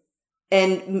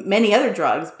and many other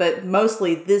drugs, but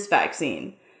mostly this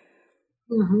vaccine.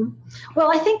 Mm-hmm. Well,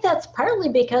 I think that's partly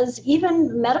because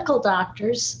even medical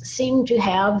doctors seem to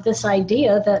have this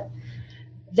idea that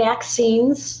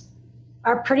vaccines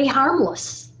are pretty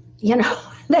harmless.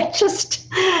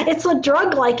 It's a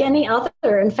drug like any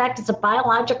other. In fact, it's a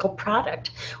biological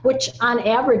product, which on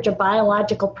average, a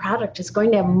biological product is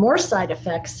going to have more side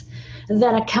effects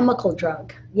than a chemical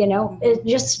drug,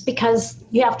 just because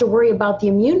you have to worry about the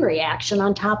immune reaction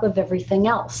on top of everything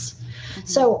else.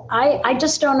 So I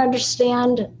just don't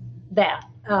understand that.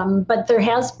 But there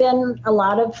has been a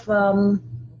lot of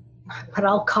what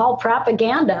I'll call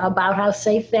propaganda about how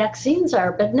safe vaccines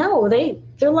are. But no,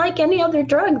 they're like any other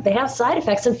drug. They have side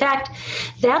effects. In fact,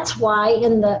 that's why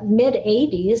in the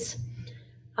mid-'80s,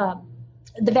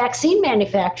 the vaccine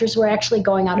manufacturers were actually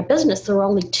going out of business. There were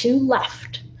only 2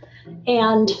 left.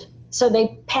 And so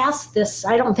they passed this,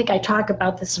 I don't think I talk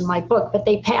about this in my book, but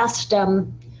they passed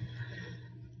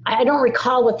I don't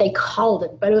recall what they called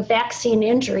it, but a Vaccine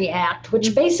Injury Act,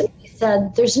 which basically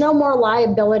said there's no more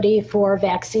liability for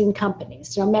vaccine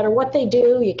companies. No matter what they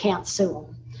do, you can't sue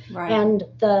them. Right. And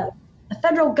the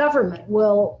federal government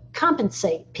will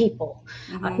compensate people.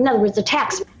 In other words, the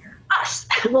taxpayer, us,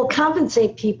 will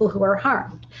compensate people who are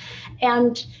harmed.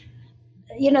 And,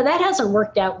 that hasn't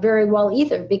worked out very well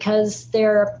either, because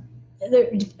they're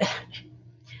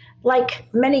like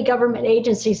many government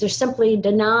agencies, they're simply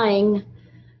denying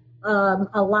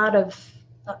a lot of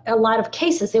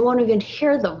cases. They won't even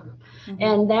hear them.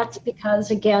 And that's because,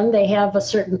 again, they have a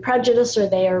certain prejudice, or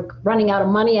they are running out of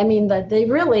money. I mean, they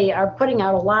really are putting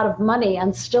out a lot of money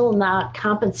and still not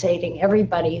compensating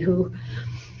everybody who,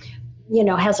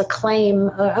 has a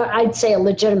claim, I'd say a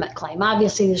legitimate claim.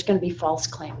 Obviously, there's going to be false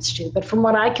claims too. But from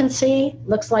what I can see,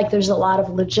 looks like there's a lot of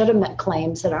legitimate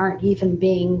claims that aren't even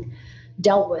being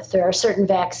dealt with. There are certain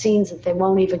vaccines that they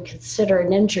won't even consider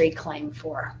an injury claim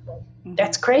for.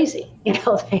 That's crazy. They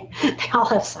all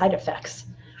have side effects.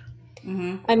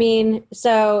 I mean,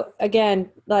 so again,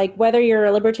 like, whether you're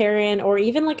a libertarian or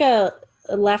even like a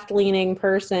left-leaning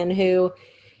person who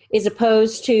is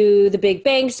opposed to the big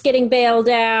banks getting bailed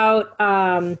out,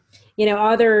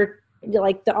 other,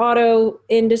 like the auto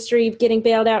industry getting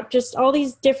bailed out, just all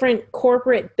these different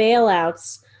corporate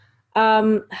bailouts.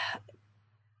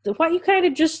 What you kind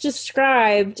of just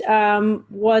described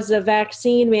was a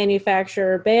vaccine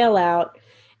manufacturer bailout,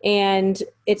 and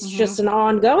it's just an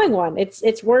ongoing one.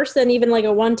 It's worse than even like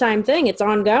a one-time thing. It's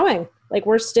ongoing. Like,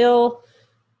 we're still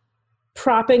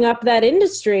propping up that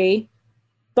industry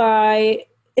by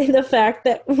the fact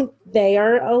that they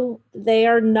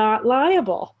are not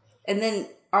liable. And then,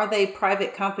 are they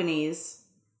private companies?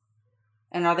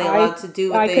 And are they allowed to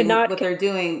do what they're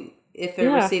doing if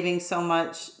they're receiving so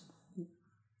much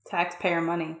taxpayer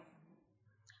money?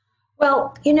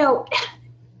 Well,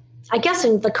 I guess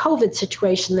in the COVID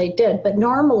situation they did, but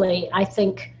normally I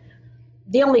think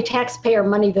the only taxpayer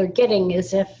money they're getting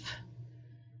is if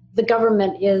the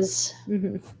government is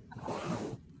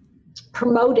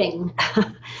promoting,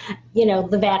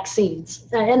 the vaccines,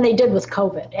 and they did with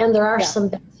COVID. And there are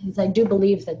some vaccines I do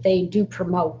believe that they do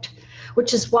promote,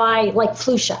 which is why, like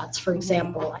flu shots, for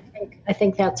example, I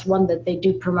think that's one that they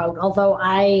do promote. Although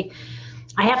I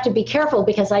have to be careful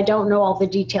because I don't know all the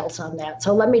details on that.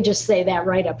 So let me just say that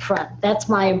right up front. That's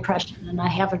my impression, and I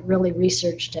haven't really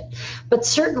researched it. But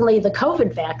certainly the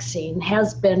COVID vaccine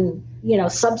has been,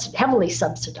 heavily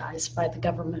subsidized by the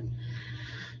government.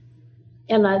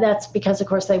 And that's because, of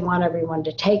course, they want everyone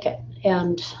to take it.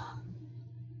 And,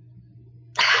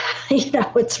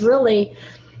 it's really,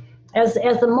 as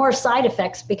the more side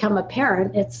effects become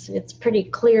apparent, it's pretty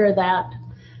clear that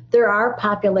there are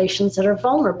populations that are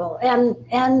vulnerable,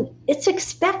 and it's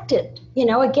expected.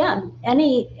 Again,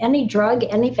 any drug,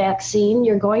 any vaccine,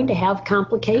 you're going to have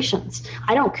complications.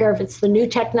 I don't care if it's the new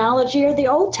technology or the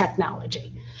old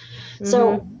technology. Mm-hmm.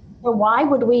 So why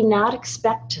would we not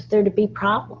expect there to be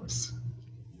problems?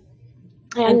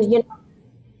 And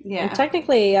and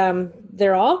technically,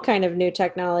 they're all kind of new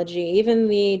technology. Even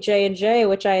the J&J,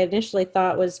 which I initially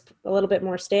thought was a little bit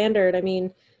more standard. I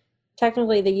mean,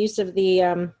 technically, the use of the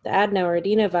adeno or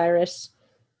adenovirus,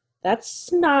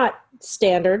 that's not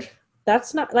standard.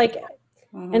 That's not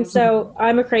and so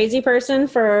I'm a crazy person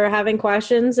for having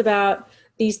questions about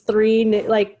these three,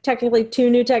 technically two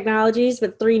new technologies,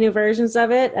 but three new versions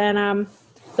of it. And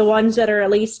the ones that are at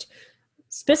least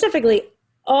specifically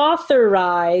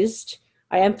authorized,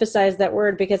 I emphasize that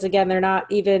word because, again, they're not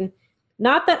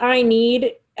that I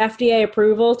need FDA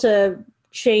approval to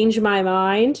change my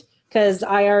mind, because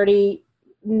I already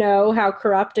know how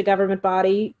corrupt a government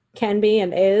body can be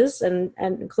and is, and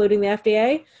including the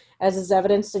FDA, as is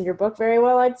evidenced in your book very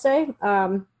well, I'd say,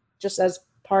 just as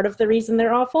part of the reason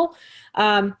they're awful.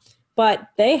 But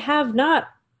they have not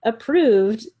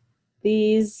approved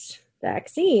these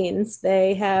vaccines.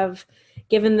 They have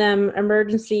given them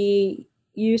emergency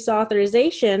use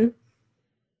authorization,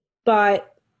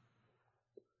 but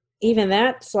even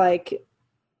that's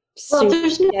super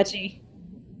sketchy.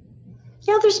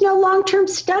 Yeah, there's no long-term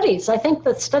studies. I think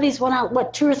the studies went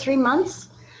out, 2 or 3 months?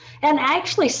 And I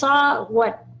actually saw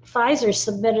what Pfizer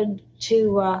submitted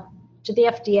to the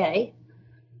FDA.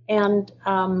 And,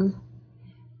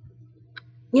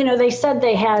 they said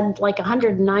they had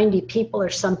 190 people or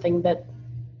something that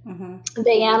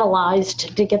they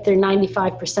analyzed to get their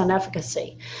 95%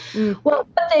 efficacy. Well,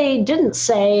 what they didn't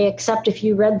say, except if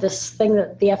you read this thing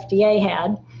that the FDA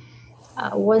had,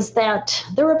 was that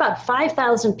there were about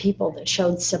 5,000 people that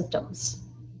showed symptoms.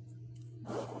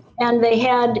 And they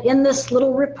had in this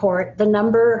little report the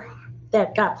number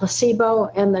that got placebo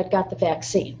and that got the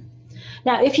vaccine.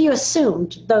 Now, if you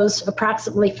assumed those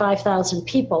approximately 5,000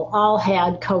 people all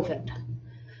had COVID,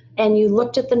 and you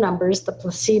looked at the numbers, the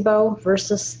placebo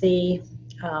versus the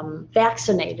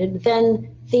vaccinated,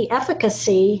 then the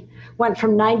efficacy went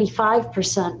from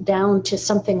 95% down to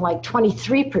something like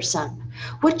 23%,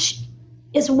 which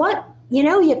is what,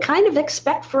 you kind of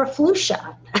expect for a flu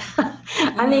shot.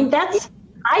 I mean,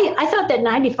 I thought that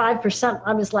 95%,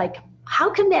 I was like, how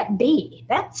can that be?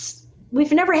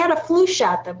 We've never had a flu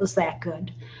shot that was that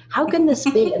good. How can this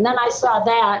be? And then I saw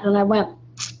that and I went,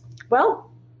 well,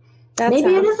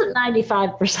 maybe it isn't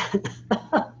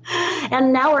 95%.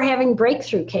 And now we're having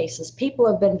breakthrough cases. People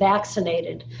have been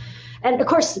vaccinated. And of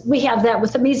course, we have that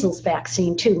with the measles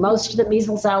vaccine too. Most of the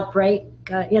measles outbreak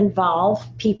involve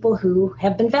people who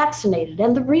have been vaccinated.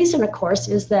 And the reason, of course,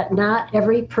 is that not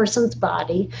every person's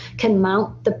body can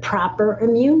mount the proper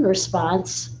immune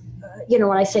response. When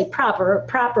I say proper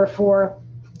for,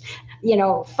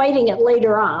 fighting it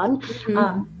later on.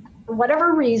 For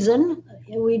whatever reason,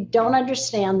 we don't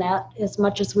understand that as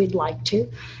much as we'd like to.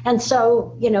 And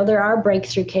so, there are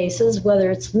breakthrough cases,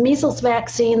 whether it's measles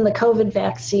vaccine, the COVID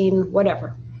vaccine,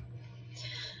 whatever.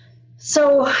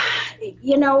 So,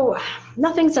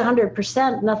 nothing's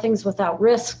 100%, nothing's without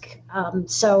risk.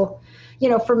 So,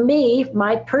 for me,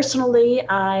 personally,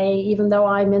 even though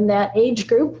I'm in that age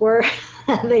group where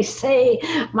they say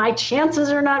my chances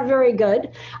are not very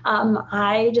good,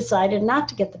 I decided not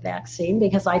to get the vaccine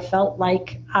because I felt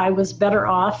like I was better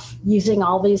off using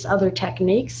all these other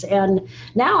techniques. And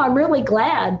now I'm really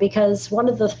glad, because one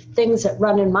of the things that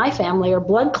run in my family are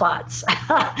blood clots.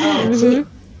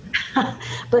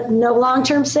 But no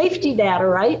long-term safety data,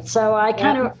 right? So I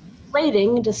kind of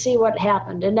waiting to see what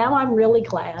happened. And now I'm really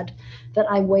glad that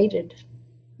I waited.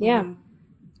 Yeah.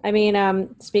 I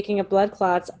mean, speaking of blood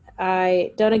clots,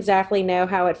 I don't exactly know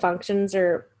how it functions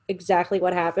or exactly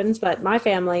what happens, but my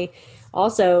family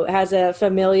also has a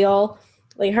familial,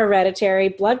 hereditary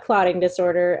blood clotting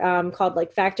disorder called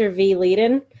factor V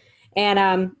Leiden.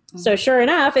 And so sure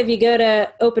enough, if you go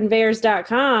to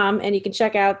openvaers.com and you can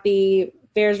check out the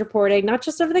VAERS reporting, not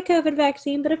just of the COVID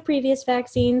vaccine, but of previous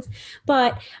vaccines.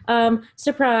 But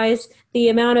surprise, the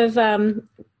amount of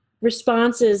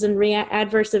responses and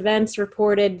adverse events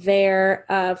reported there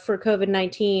for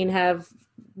COVID-19 have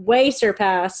way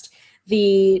surpassed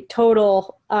the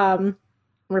total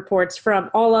reports from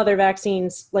all other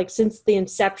vaccines, like since the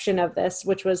inception of this,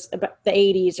 which was about the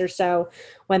 80s or so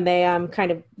when they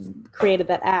kind of created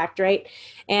that act, right?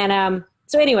 And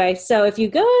so anyway, so if you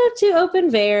go to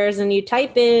OpenVAERS and you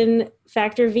type in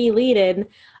factor V lead-in,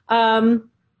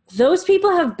 those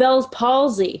people have Bell's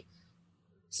palsy.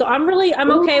 So I'm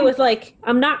okay with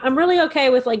I'm really okay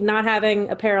with like not having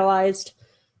a paralyzed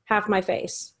half my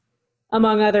face,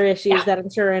 among other issues that I'm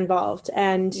sure are involved.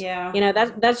 And,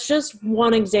 that's just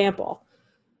one example.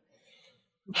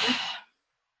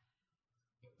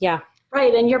 Yeah.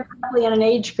 Right. And you're probably in an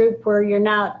age group where you're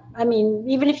not, I mean,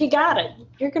 even if you got it,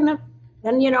 you're going to,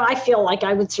 and, I feel like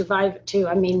I would survive it too.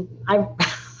 I mean, I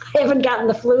haven't gotten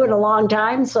the flu in a long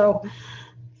time. So in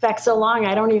fact, so long,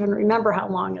 I don't even remember how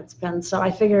long it's been. So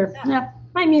I figure,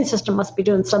 my immune system must be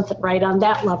doing something right on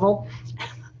that level.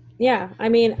 Yeah. I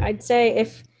mean, I'd say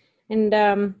if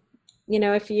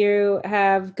you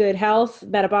have good health,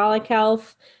 metabolic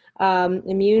health,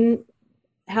 immune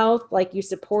health, like you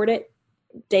support it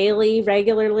daily,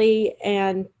 regularly,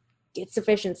 and get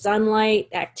sufficient sunlight,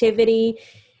 activity.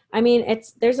 I mean,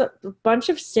 there's a bunch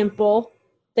of simple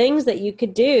things that you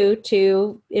could do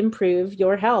to improve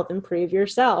your health, improve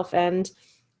yourself. And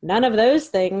none of those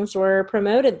things were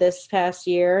promoted this past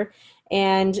year.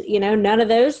 And, none of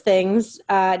those things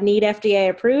need FDA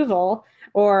approval,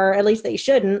 or at least they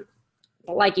shouldn't.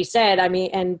 Like you said, I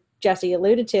mean, and Jesse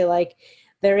alluded to, like,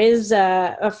 there is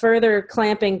a further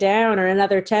clamping down or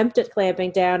another attempt at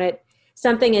clamping down at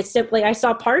something as simply, I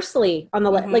saw parsley on the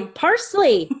list. Like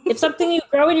parsley, it's something you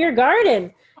grow in your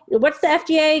garden. What's the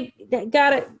FDA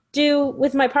got to do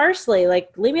with my parsley?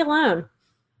 Like, leave me alone.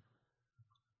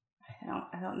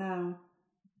 I don't know.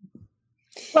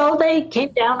 Well, they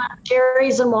came down on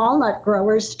cherries and walnut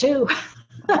growers too.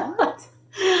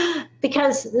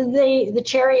 Because the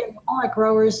cherry and walnut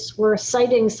growers were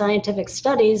citing scientific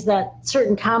studies that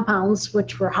certain compounds,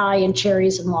 which were high in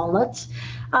cherries and walnuts,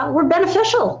 were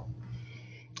beneficial.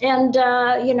 And,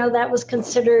 that was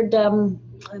considered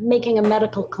making a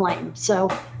medical claim. So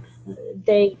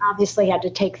they obviously had to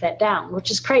take that down, which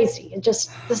is crazy. This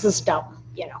is dumb.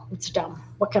 It's dumb.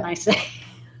 What can I say?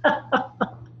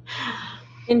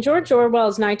 In George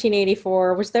Orwell's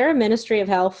 1984, was there a Ministry of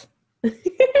Health?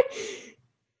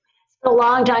 A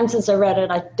long time since I read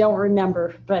it. I don't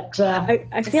remember, but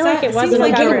I feel like it wasn't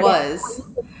like covered. it was.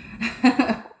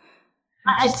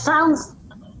 It sounds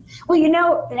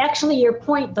well. Actually, your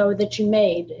point though that you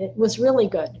made, it was really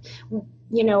good.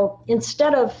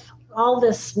 Instead of all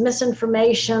this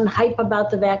misinformation, hype about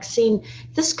the vaccine,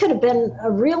 this could have been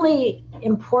a really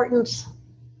important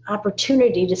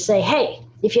opportunity to say, hey,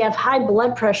 if you have high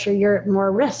blood pressure, you're at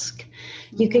more risk.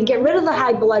 You can get rid of the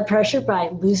high blood pressure by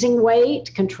losing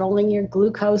weight, controlling your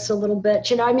glucose a little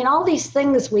bit. All these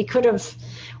things we could have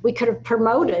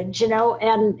promoted,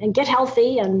 and get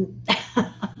healthy and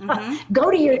go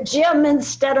to your gym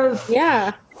instead of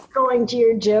going to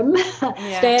your gym.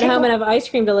 Yeah. Stay at home and have ice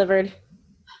cream delivered.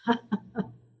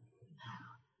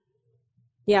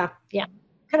 Yeah. Yeah.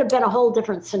 Could have been a whole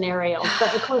different scenario,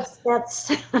 but of course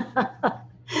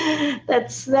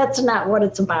that's not what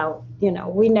it's about.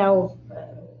 We know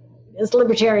as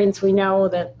libertarians, we know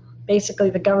that basically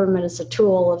the government is a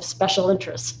tool of special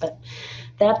interests, but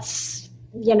that's,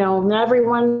 not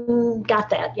everyone got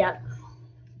that yet.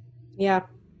 Yeah.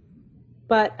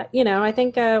 But, I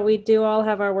think we do all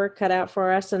have our work cut out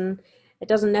for us, and it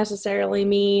doesn't necessarily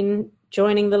mean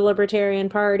joining the Libertarian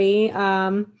Party.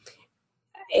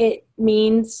 It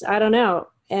means, I don't know,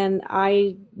 and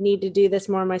I need to do this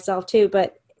more myself too,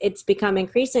 but it's become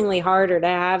increasingly harder to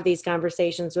have these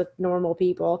conversations with normal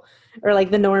people, or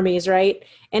like the normies, right?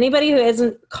 Anybody who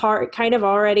isn't kind of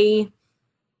already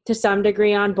to some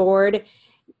degree on board,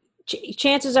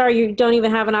 chances are you don't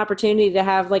even have an opportunity to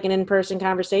have like an in-person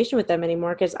conversation with them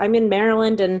anymore. Because I'm in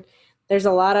Maryland and there's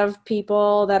a lot of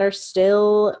people that are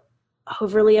still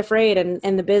overly afraid.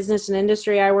 And the business and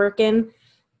industry I work in,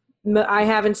 I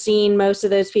haven't seen most of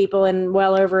those people in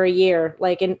well over a year,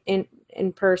 like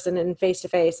in person and face to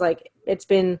face. Like it's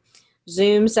been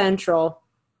Zoom central.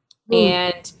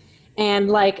 And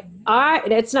like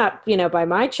it's not, by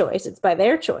my choice, it's by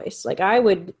their choice. Like I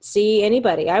would see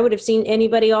anybody. I would have seen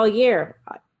anybody all year.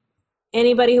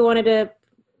 Anybody who wanted to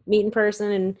meet in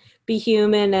person and be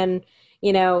human. And,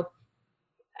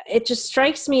 it just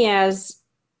strikes me as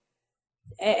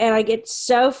and I get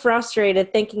so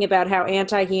frustrated thinking about how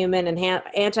anti-human and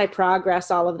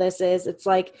anti-progress all of this is. It's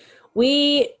like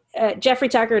Jeffrey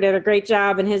Tucker did a great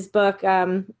job in his book,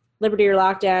 Liberty or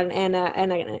Lockdown, and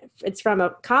it's from a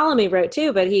column he wrote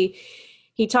too, but he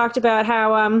talked about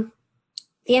how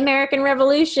the American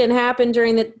Revolution happened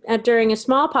during a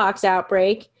smallpox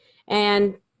outbreak,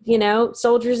 and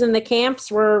soldiers in the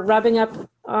camps were rubbing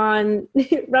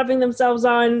themselves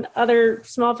on other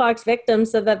smallpox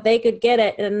victims so that they could get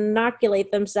it and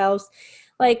inoculate themselves,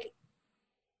 like,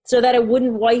 so that it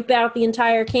wouldn't wipe out the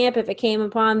entire camp if it came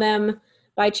upon them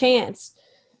by chance.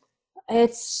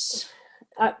 It's,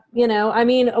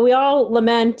 we all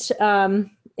lament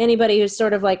anybody who's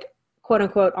sort of like, quote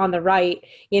unquote, on the right.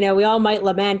 We all might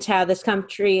lament how this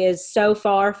country is so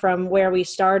far from where we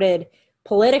started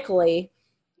politically,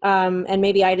 and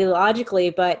maybe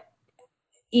ideologically, but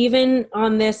even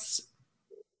on this,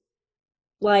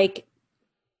 like,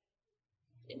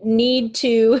 need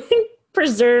to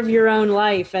preserve your own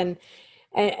life and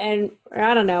I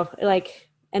don't know, like,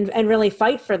 and really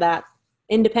fight for that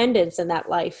independence and that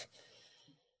life.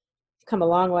 Come a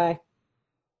long way.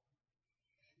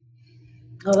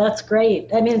 Oh, that's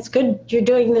great. I mean, it's good you're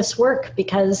doing this work,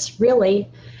 because really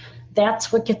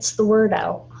that's what gets the word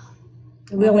out.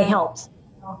 It really helps.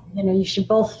 You should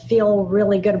both feel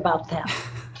really good about that.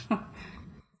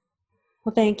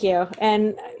 Well, thank you.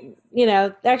 And,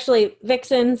 actually,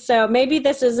 Vixen, so maybe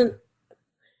this isn't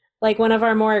like one of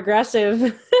our more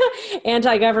aggressive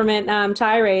anti-government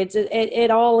tirades. It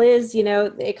all is,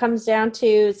 it comes down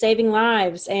to saving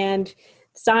lives and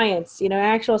science,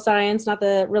 actual science, not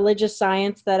the religious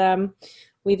science that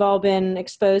we've all been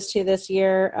exposed to this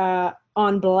year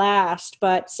on blast.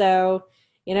 But so,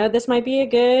 this might be a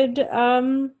good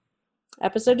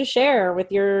episode to share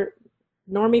with your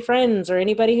normie friends or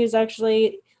anybody who's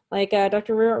actually, like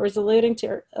Dr. Ruart was alluding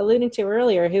to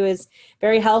earlier, who is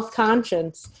very health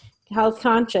conscious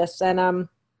and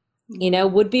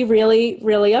would be really,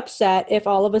 really upset if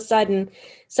all of a sudden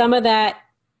some of that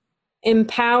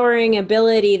empowering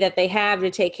ability that they have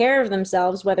to take care of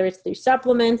themselves, whether it's through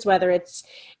supplements, whether it's,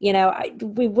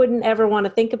 we wouldn't ever want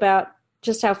to think about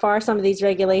just how far some of these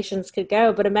regulations could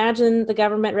go. But imagine the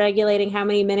government regulating how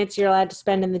many minutes you're allowed to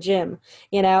spend in the gym,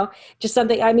 just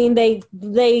something. I mean, they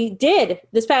did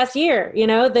this past year,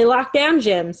 they locked down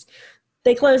gyms.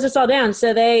 They closed us all down.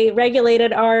 So they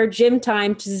regulated our gym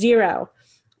time to 0.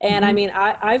 And I mean,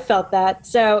 I've felt that.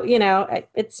 So,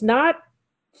 it's not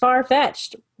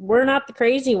far-fetched. We're not the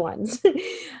crazy ones.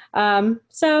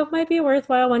 So it might be a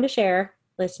worthwhile one to share,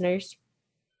 listeners.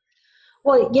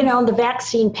 Well, the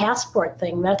vaccine passport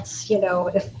thing, that's,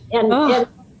 if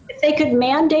they could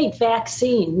mandate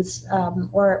vaccines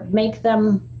or make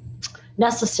them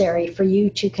necessary for you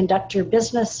to conduct your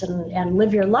business and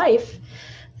live your life,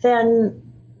 then,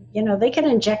 they can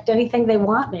inject anything they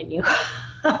want in you.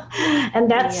 And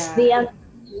that's the end of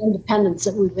independence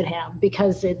that we would have,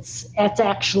 because it's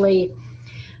actually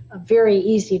very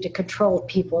easy to control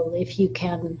people if you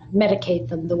can medicate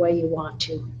them the way you want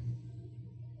to.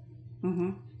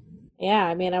 Mm-hmm. Yeah,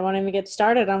 I mean, I won't even get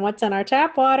started on what's in our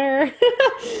tap water.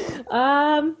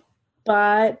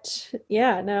 But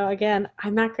yeah, no, again,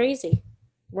 I'm not crazy.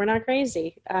 We're not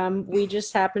crazy. We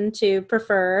just happen to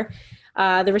prefer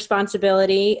the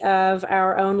responsibility of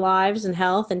our own lives and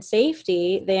health and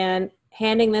safety than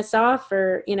handing this off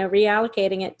or,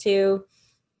 reallocating it to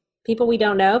people we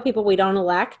don't know, people we don't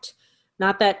elect.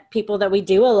 Not that people that we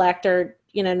do elect are,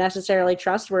 necessarily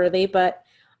trustworthy, but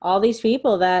all these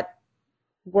people that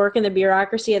work in the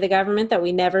bureaucracy of the government that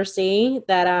we never see,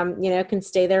 that, can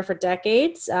stay there for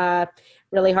decades.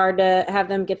 Really hard to have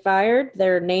them get fired.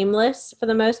 They're nameless for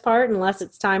the most part, unless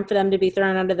it's time for them to be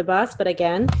thrown under the bus. But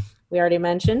again, we already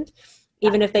mentioned,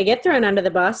 even if they get thrown under the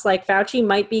bus, like Fauci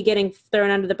might be getting thrown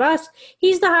under the bus,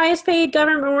 he's the highest paid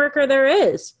government worker there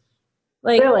is.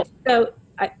 Like, really? So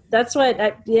that's what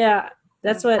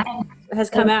has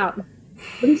come out.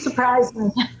 Wouldn't surprise me.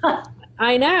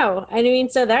 I know. I mean,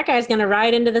 so that guy's going to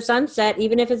ride into the sunset,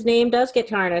 even if his name does get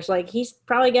tarnished. Like, he's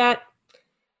probably got,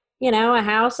 a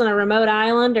house on a remote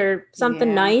island or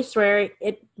something nice where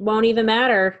it won't even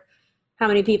matter how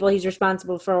many people he's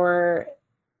responsible for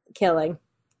killing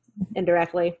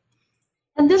indirectly.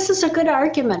 And this is a good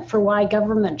argument for why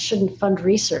government shouldn't fund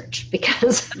research,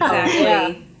 because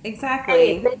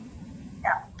Exactly.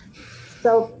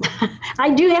 So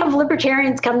I do have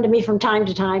libertarians come to me from time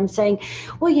to time saying,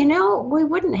 well, we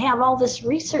wouldn't have all this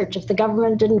research if the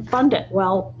government didn't fund it.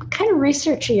 Well, what kind of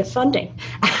research are you funding?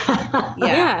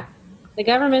 Yeah. the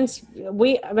government's,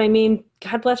 I mean,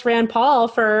 God bless Rand Paul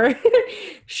for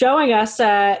showing us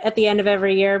at the end of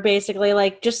every year, basically,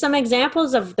 like just some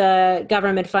examples of the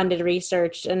government funded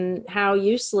research and how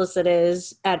useless it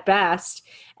is at best.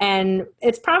 And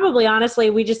it's probably, honestly,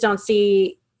 we just don't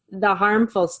see the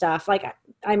harmful stuff. Like,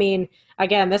 I mean,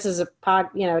 again, this is a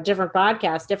different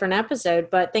podcast, different episode,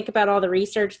 but think about all the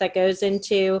research that goes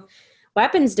into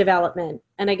weapons development.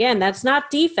 And again, that's not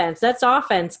defense, that's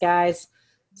offense, guys.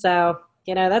 So,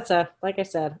 that's like I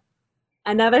said,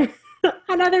 another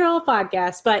whole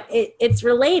podcast, but it's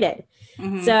related.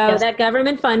 Mm-hmm. So yes. That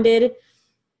government funded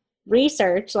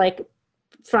research, like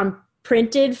from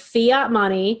printed fiat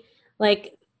money,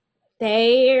 like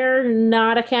they're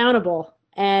not accountable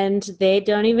and they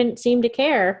don't even seem to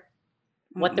care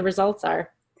what the results are,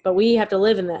 but we have to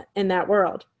live in that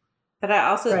world. But I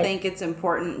also think it's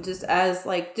important just as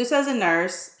a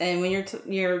nurse, and when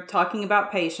you're talking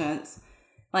about patients,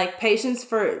 like patients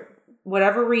for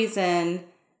whatever reason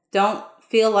don't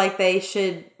feel like they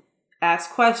should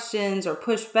ask questions or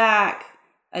push back,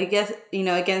 I guess,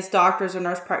 against doctors or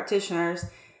nurse practitioners,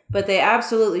 but they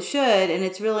absolutely should. And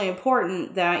it's really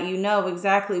important that you know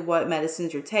exactly what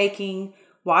medicines you're taking,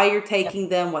 why you're taking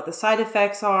them, what the side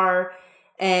effects are.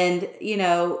 And,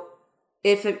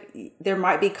 if there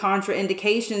might be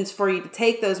contraindications for you to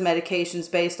take those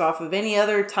medications based off of any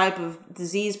other type of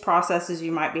disease processes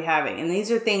you might be having. And these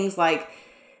are things like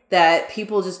that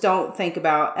people just don't think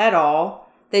about at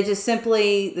all. They just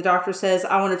simply, the doctor says,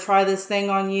 I want to try this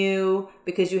thing on you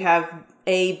because you have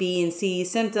A, B, and C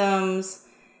symptoms,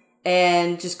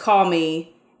 and just call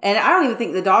me. And I don't even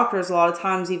think the doctors a lot of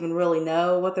times even really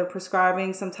know what they're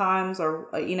prescribing sometimes, or,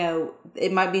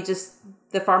 it might be just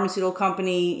the pharmaceutical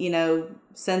company,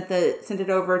 sent it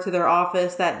over to their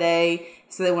office that day,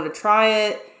 so they want to try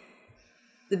it.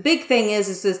 The big thing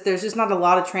is just there's just not a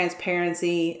lot of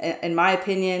transparency, in my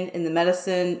opinion, in the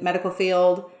medical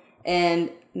field.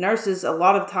 And nurses, a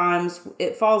lot of times,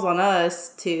 it falls on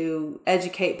us to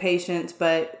educate patients,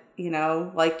 but,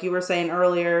 like you were saying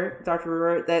earlier, Dr.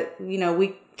 Ruert, that,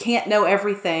 we can't know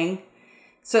everything.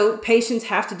 So patients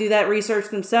have to do that research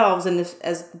themselves. And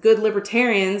as good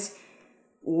libertarians,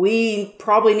 we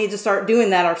probably need to start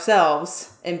doing that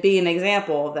ourselves and be an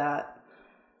example of that.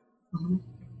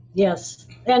 Yes.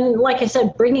 And like I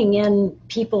said, bringing in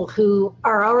people who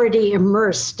are already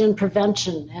immersed in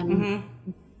prevention and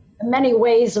many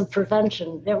ways of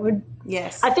prevention that would,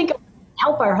 I think,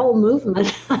 help our whole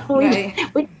movement. We'd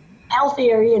be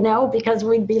healthier, because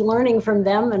we'd be learning from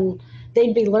them and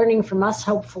they'd be learning from us,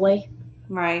 hopefully.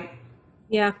 Right.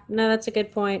 Yeah, no, that's a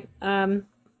good point. And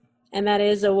that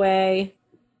is a way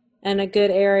and a good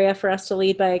area for us to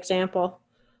lead by example.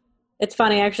 It's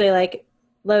funny, actually, like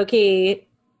low-key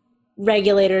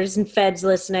regulators and feds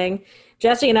listening.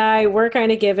 Jesse and I were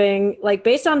kind of giving, like,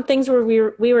 based on things where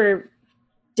we were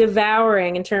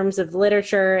devouring in terms of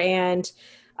literature and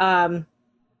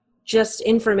just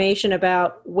information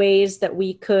about ways that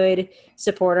we could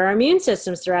support our immune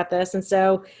systems throughout this. And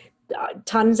so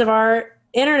tons of our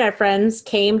internet friends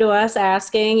came to us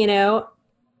asking,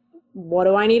 what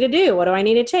do I need to do? What do I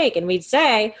need to take? And we'd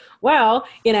say, well,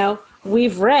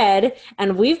 we've read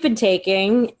and we've been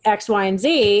taking X, Y, and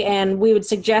Z, and we would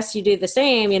suggest you do the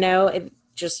same,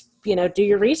 just, do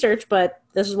your research, but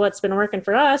this is what's been working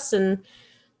for us. And,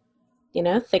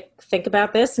 think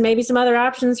about this, maybe some other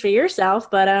options for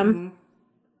yourself. But,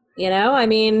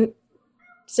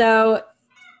 so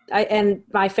and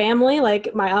my family,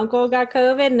 like my uncle got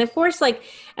COVID. And of course, and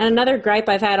another gripe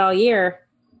I've had all year,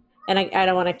 and I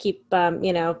don't want to keep,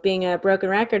 being a broken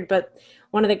record, but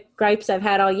one of the gripes I've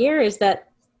had all year is that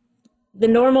the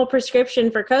normal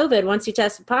prescription for COVID, once you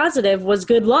tested positive, was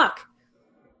good luck.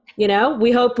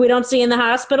 We hope we don't see you in the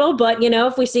hospital, but,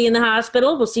 if we see you in the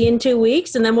hospital, we'll see you in 2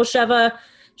 weeks, and then we'll shove a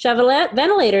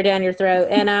ventilator down your throat.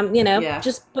 And,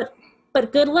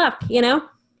 but good luck,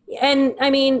 And I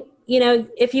mean,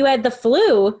 if you had the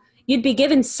flu, you'd be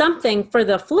given something for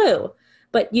the flu,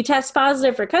 but you test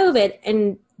positive for COVID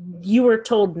and you were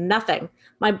told nothing.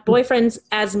 My boyfriend's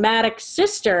asthmatic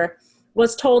sister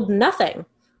was told nothing.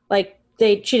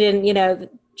 She didn't,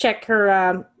 check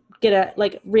her,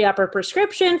 re-up her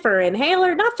prescription for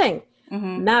inhaler, nothing.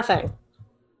 Nothing.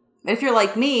 If you're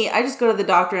like me, I just go to the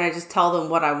doctor and I just tell them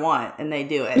what I want and they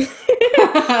do it.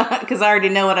 Because I already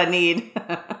know what I need.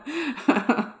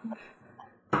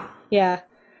 Yeah.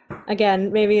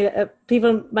 Again, maybe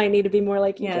people might need to be more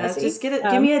like you, Jesse. Just give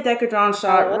me a Decadron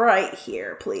shot right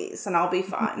here, please, and I'll be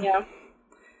fine.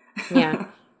 Yeah.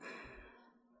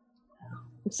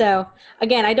 So,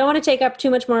 again, I don't want to take up too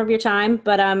much more of your time,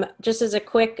 but just as a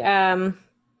quick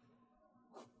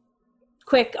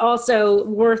quick, also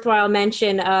worthwhile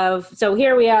mention of, so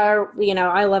here we are,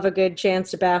 I love a good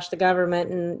chance to bash the government,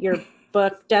 and your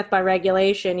book, Death by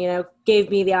Regulation, gave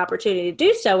me the opportunity to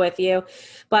do so with you.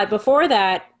 But before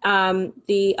that,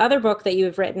 the other book that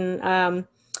you've written,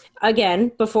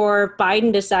 again, before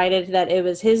Biden decided that it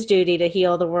was his duty to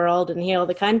heal the world and heal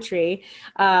the country,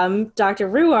 Dr.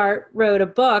 Ruwart wrote a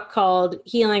book called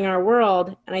Healing Our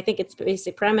World. And I think its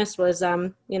basic premise was,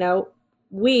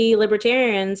 we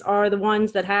libertarians are the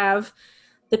ones that have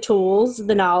the tools,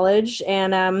 the knowledge,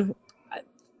 and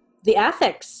the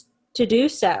ethics to do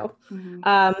so. Mm-hmm.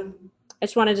 I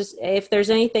just want to if there's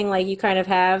anything like you kind of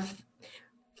have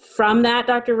from that,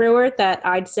 Dr. Ruwart, that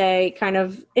I'd say kind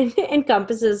of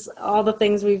encompasses all the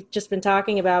things we've just been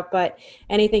talking about, but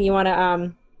anything you want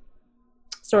to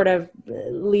sort of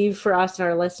leave for us and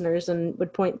our listeners, and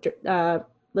would point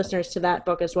listeners to that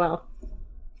book as well.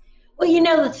 Well,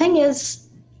 the thing is,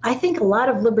 I think a lot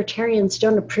of libertarians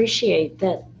don't appreciate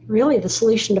that really the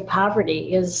solution to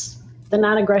poverty is the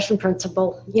non-aggression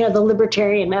principle, the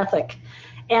libertarian ethic.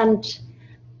 And,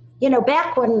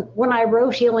 back when I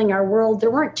wrote Healing Our World,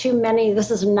 there weren't too many, this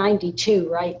is in 92,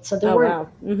 right? So there weren't,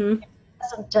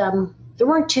 there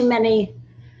weren't too many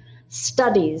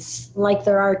studies like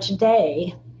there are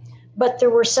today. But there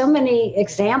were so many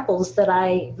examples that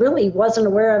I really wasn't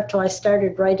aware of till I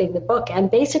started writing the book. And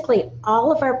basically,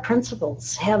 all of our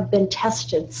principles have been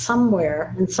tested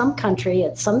somewhere in some country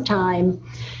at some time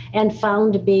and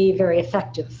found to be very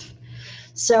effective.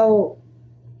 So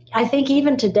I think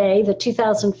even today, the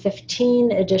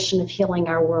 2015 edition of Healing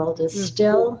Our World is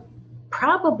still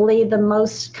probably the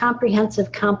most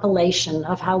comprehensive compilation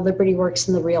of how liberty works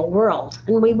in the real world.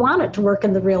 And we want it to work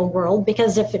in the real world,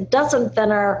 because if it doesn't, then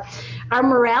our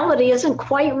morality isn't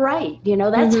quite right.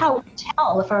 That's how we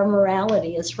tell if our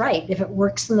morality is right, if it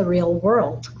works in the real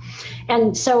world.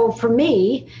 And so for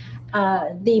me,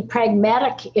 the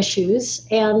pragmatic issues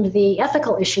and the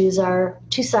ethical issues are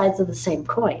two sides of the same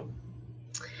coin.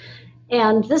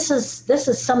 And this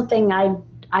is something I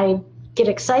get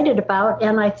excited about,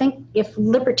 and I think if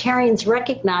libertarians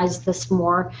recognize this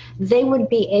more, they would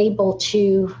be able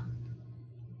to,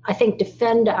 I think,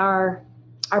 defend our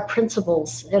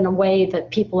principles in a way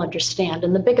that people understand.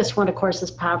 And the biggest one, of course,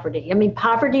 is poverty. I mean,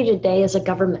 poverty today is a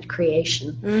government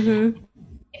creation. Mm-hmm.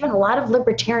 Even a lot of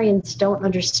libertarians don't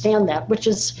understand that, which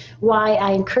is why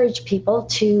I encourage people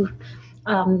to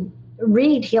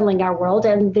read Healing Our World.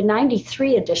 And the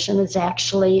 93 edition is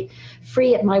actually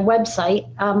free at my website.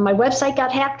 My website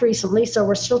got hacked recently, so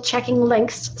we're still checking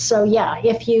links. So yeah,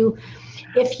 if you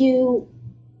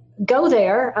go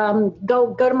there,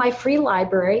 go to my free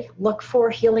library, look for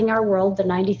Healing Our World, the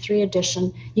 93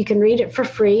 edition. You can read it for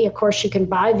free. Of course, you can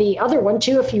buy the other one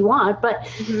too if you want, but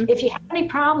if you have any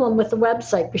problem with the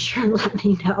website, be sure and let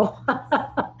me know.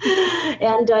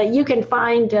 And you can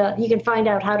find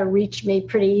out how to reach me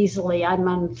pretty easily. I'm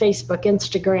on Facebook,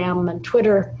 Instagram, and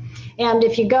Twitter. And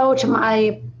if you go to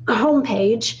my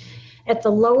homepage, at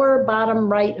the lower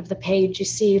bottom right of the page, you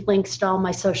see links to all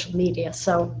my social media.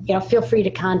 So, feel free to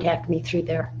contact me through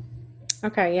there.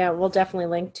 Okay, yeah, we'll definitely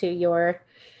link to your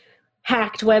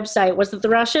hacked website. Was it the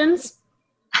Russians?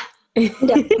 I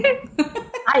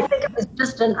think it was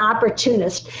just an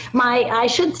opportunist. I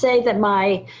should say that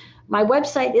my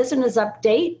website isn't as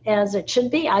up-to-date as it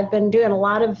should be. I've been doing a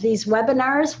lot of these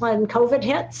webinars when COVID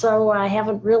hit, so I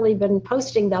haven't really been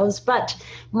posting those, but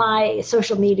my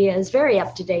social media is very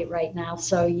up-to-date right now,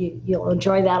 so you'll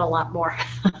enjoy that a lot more.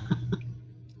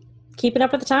 Keeping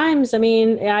up with the times. I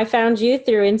mean, I found you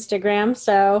through Instagram,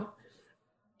 so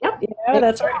yep.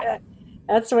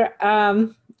 That's where,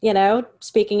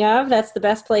 speaking of, that's the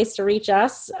best place to reach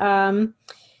us. We're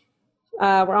on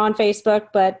Facebook,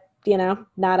 but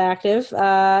not active,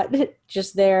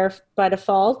 just there by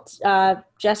default.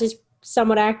 Jesse's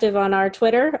somewhat active on our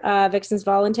Twitter, Vixens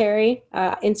Voluntary.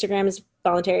 Instagram is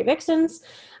Voluntary Vixens.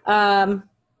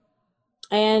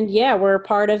 And yeah, we're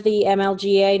part of the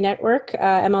MLGA network,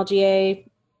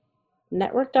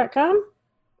 MLGAnetwork.com.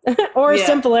 Or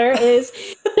simpler,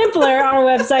 our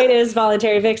website is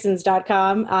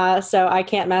voluntaryvixens.com. So I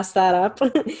can't mess that up.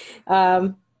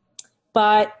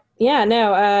 But yeah,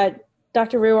 no,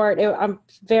 Dr. Ruwart, I'm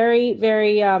very,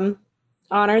 very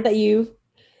honored that you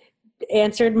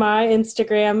answered my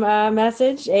Instagram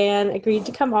message and agreed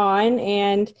to come on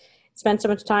and spend so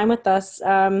much time with us.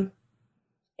 And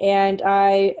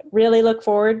I really look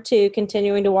forward to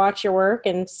continuing to watch your work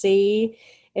and see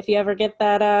if you ever get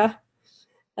that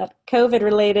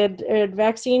COVID-related or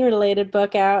vaccine-related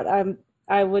book out.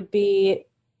 I would be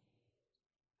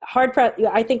hard-pressed.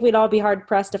 I think we'd all be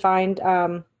hard-pressed to find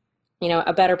a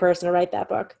better person to write that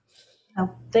book. Oh,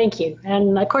 thank you.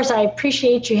 And of course, I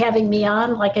appreciate you having me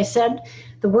on. Like I said,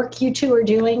 the work you two are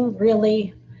doing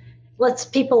really lets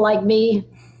people like me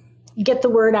get the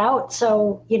word out.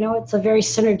 So, it's a very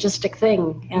synergistic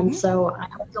thing. And so I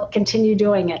hope you'll continue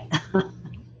doing it.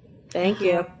 Thank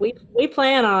you. We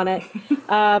plan on it.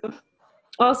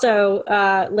 Also,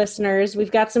 listeners,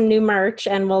 we've got some new merch,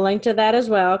 and we'll link to that as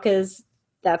well, because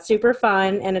that's super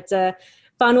fun, and it's a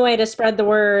fun way to spread the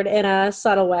word in a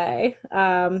subtle way.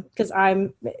 Because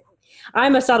I'm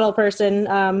a subtle person,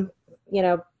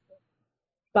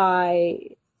 by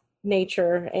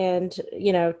nature, and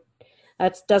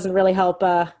that doesn't really help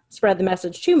spread the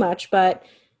message too much. But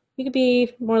you could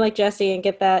be more like Jesse and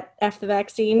get that F the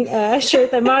vaccine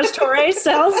shirt that Maj Torres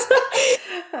sells.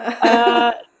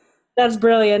 That's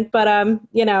brilliant. But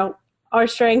our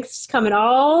strengths come in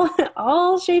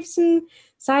all shapes and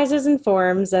sizes and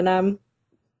forms. And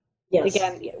Yes.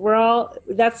 again,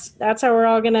 that's how we're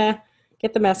all gonna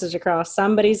get the message across.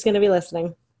 Somebody's gonna be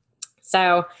listening.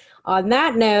 So on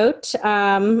that note,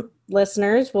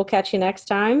 listeners, we'll catch you next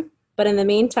time. But in the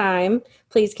meantime,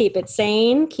 please keep it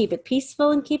sane, keep it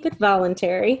peaceful, and keep it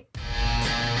voluntary.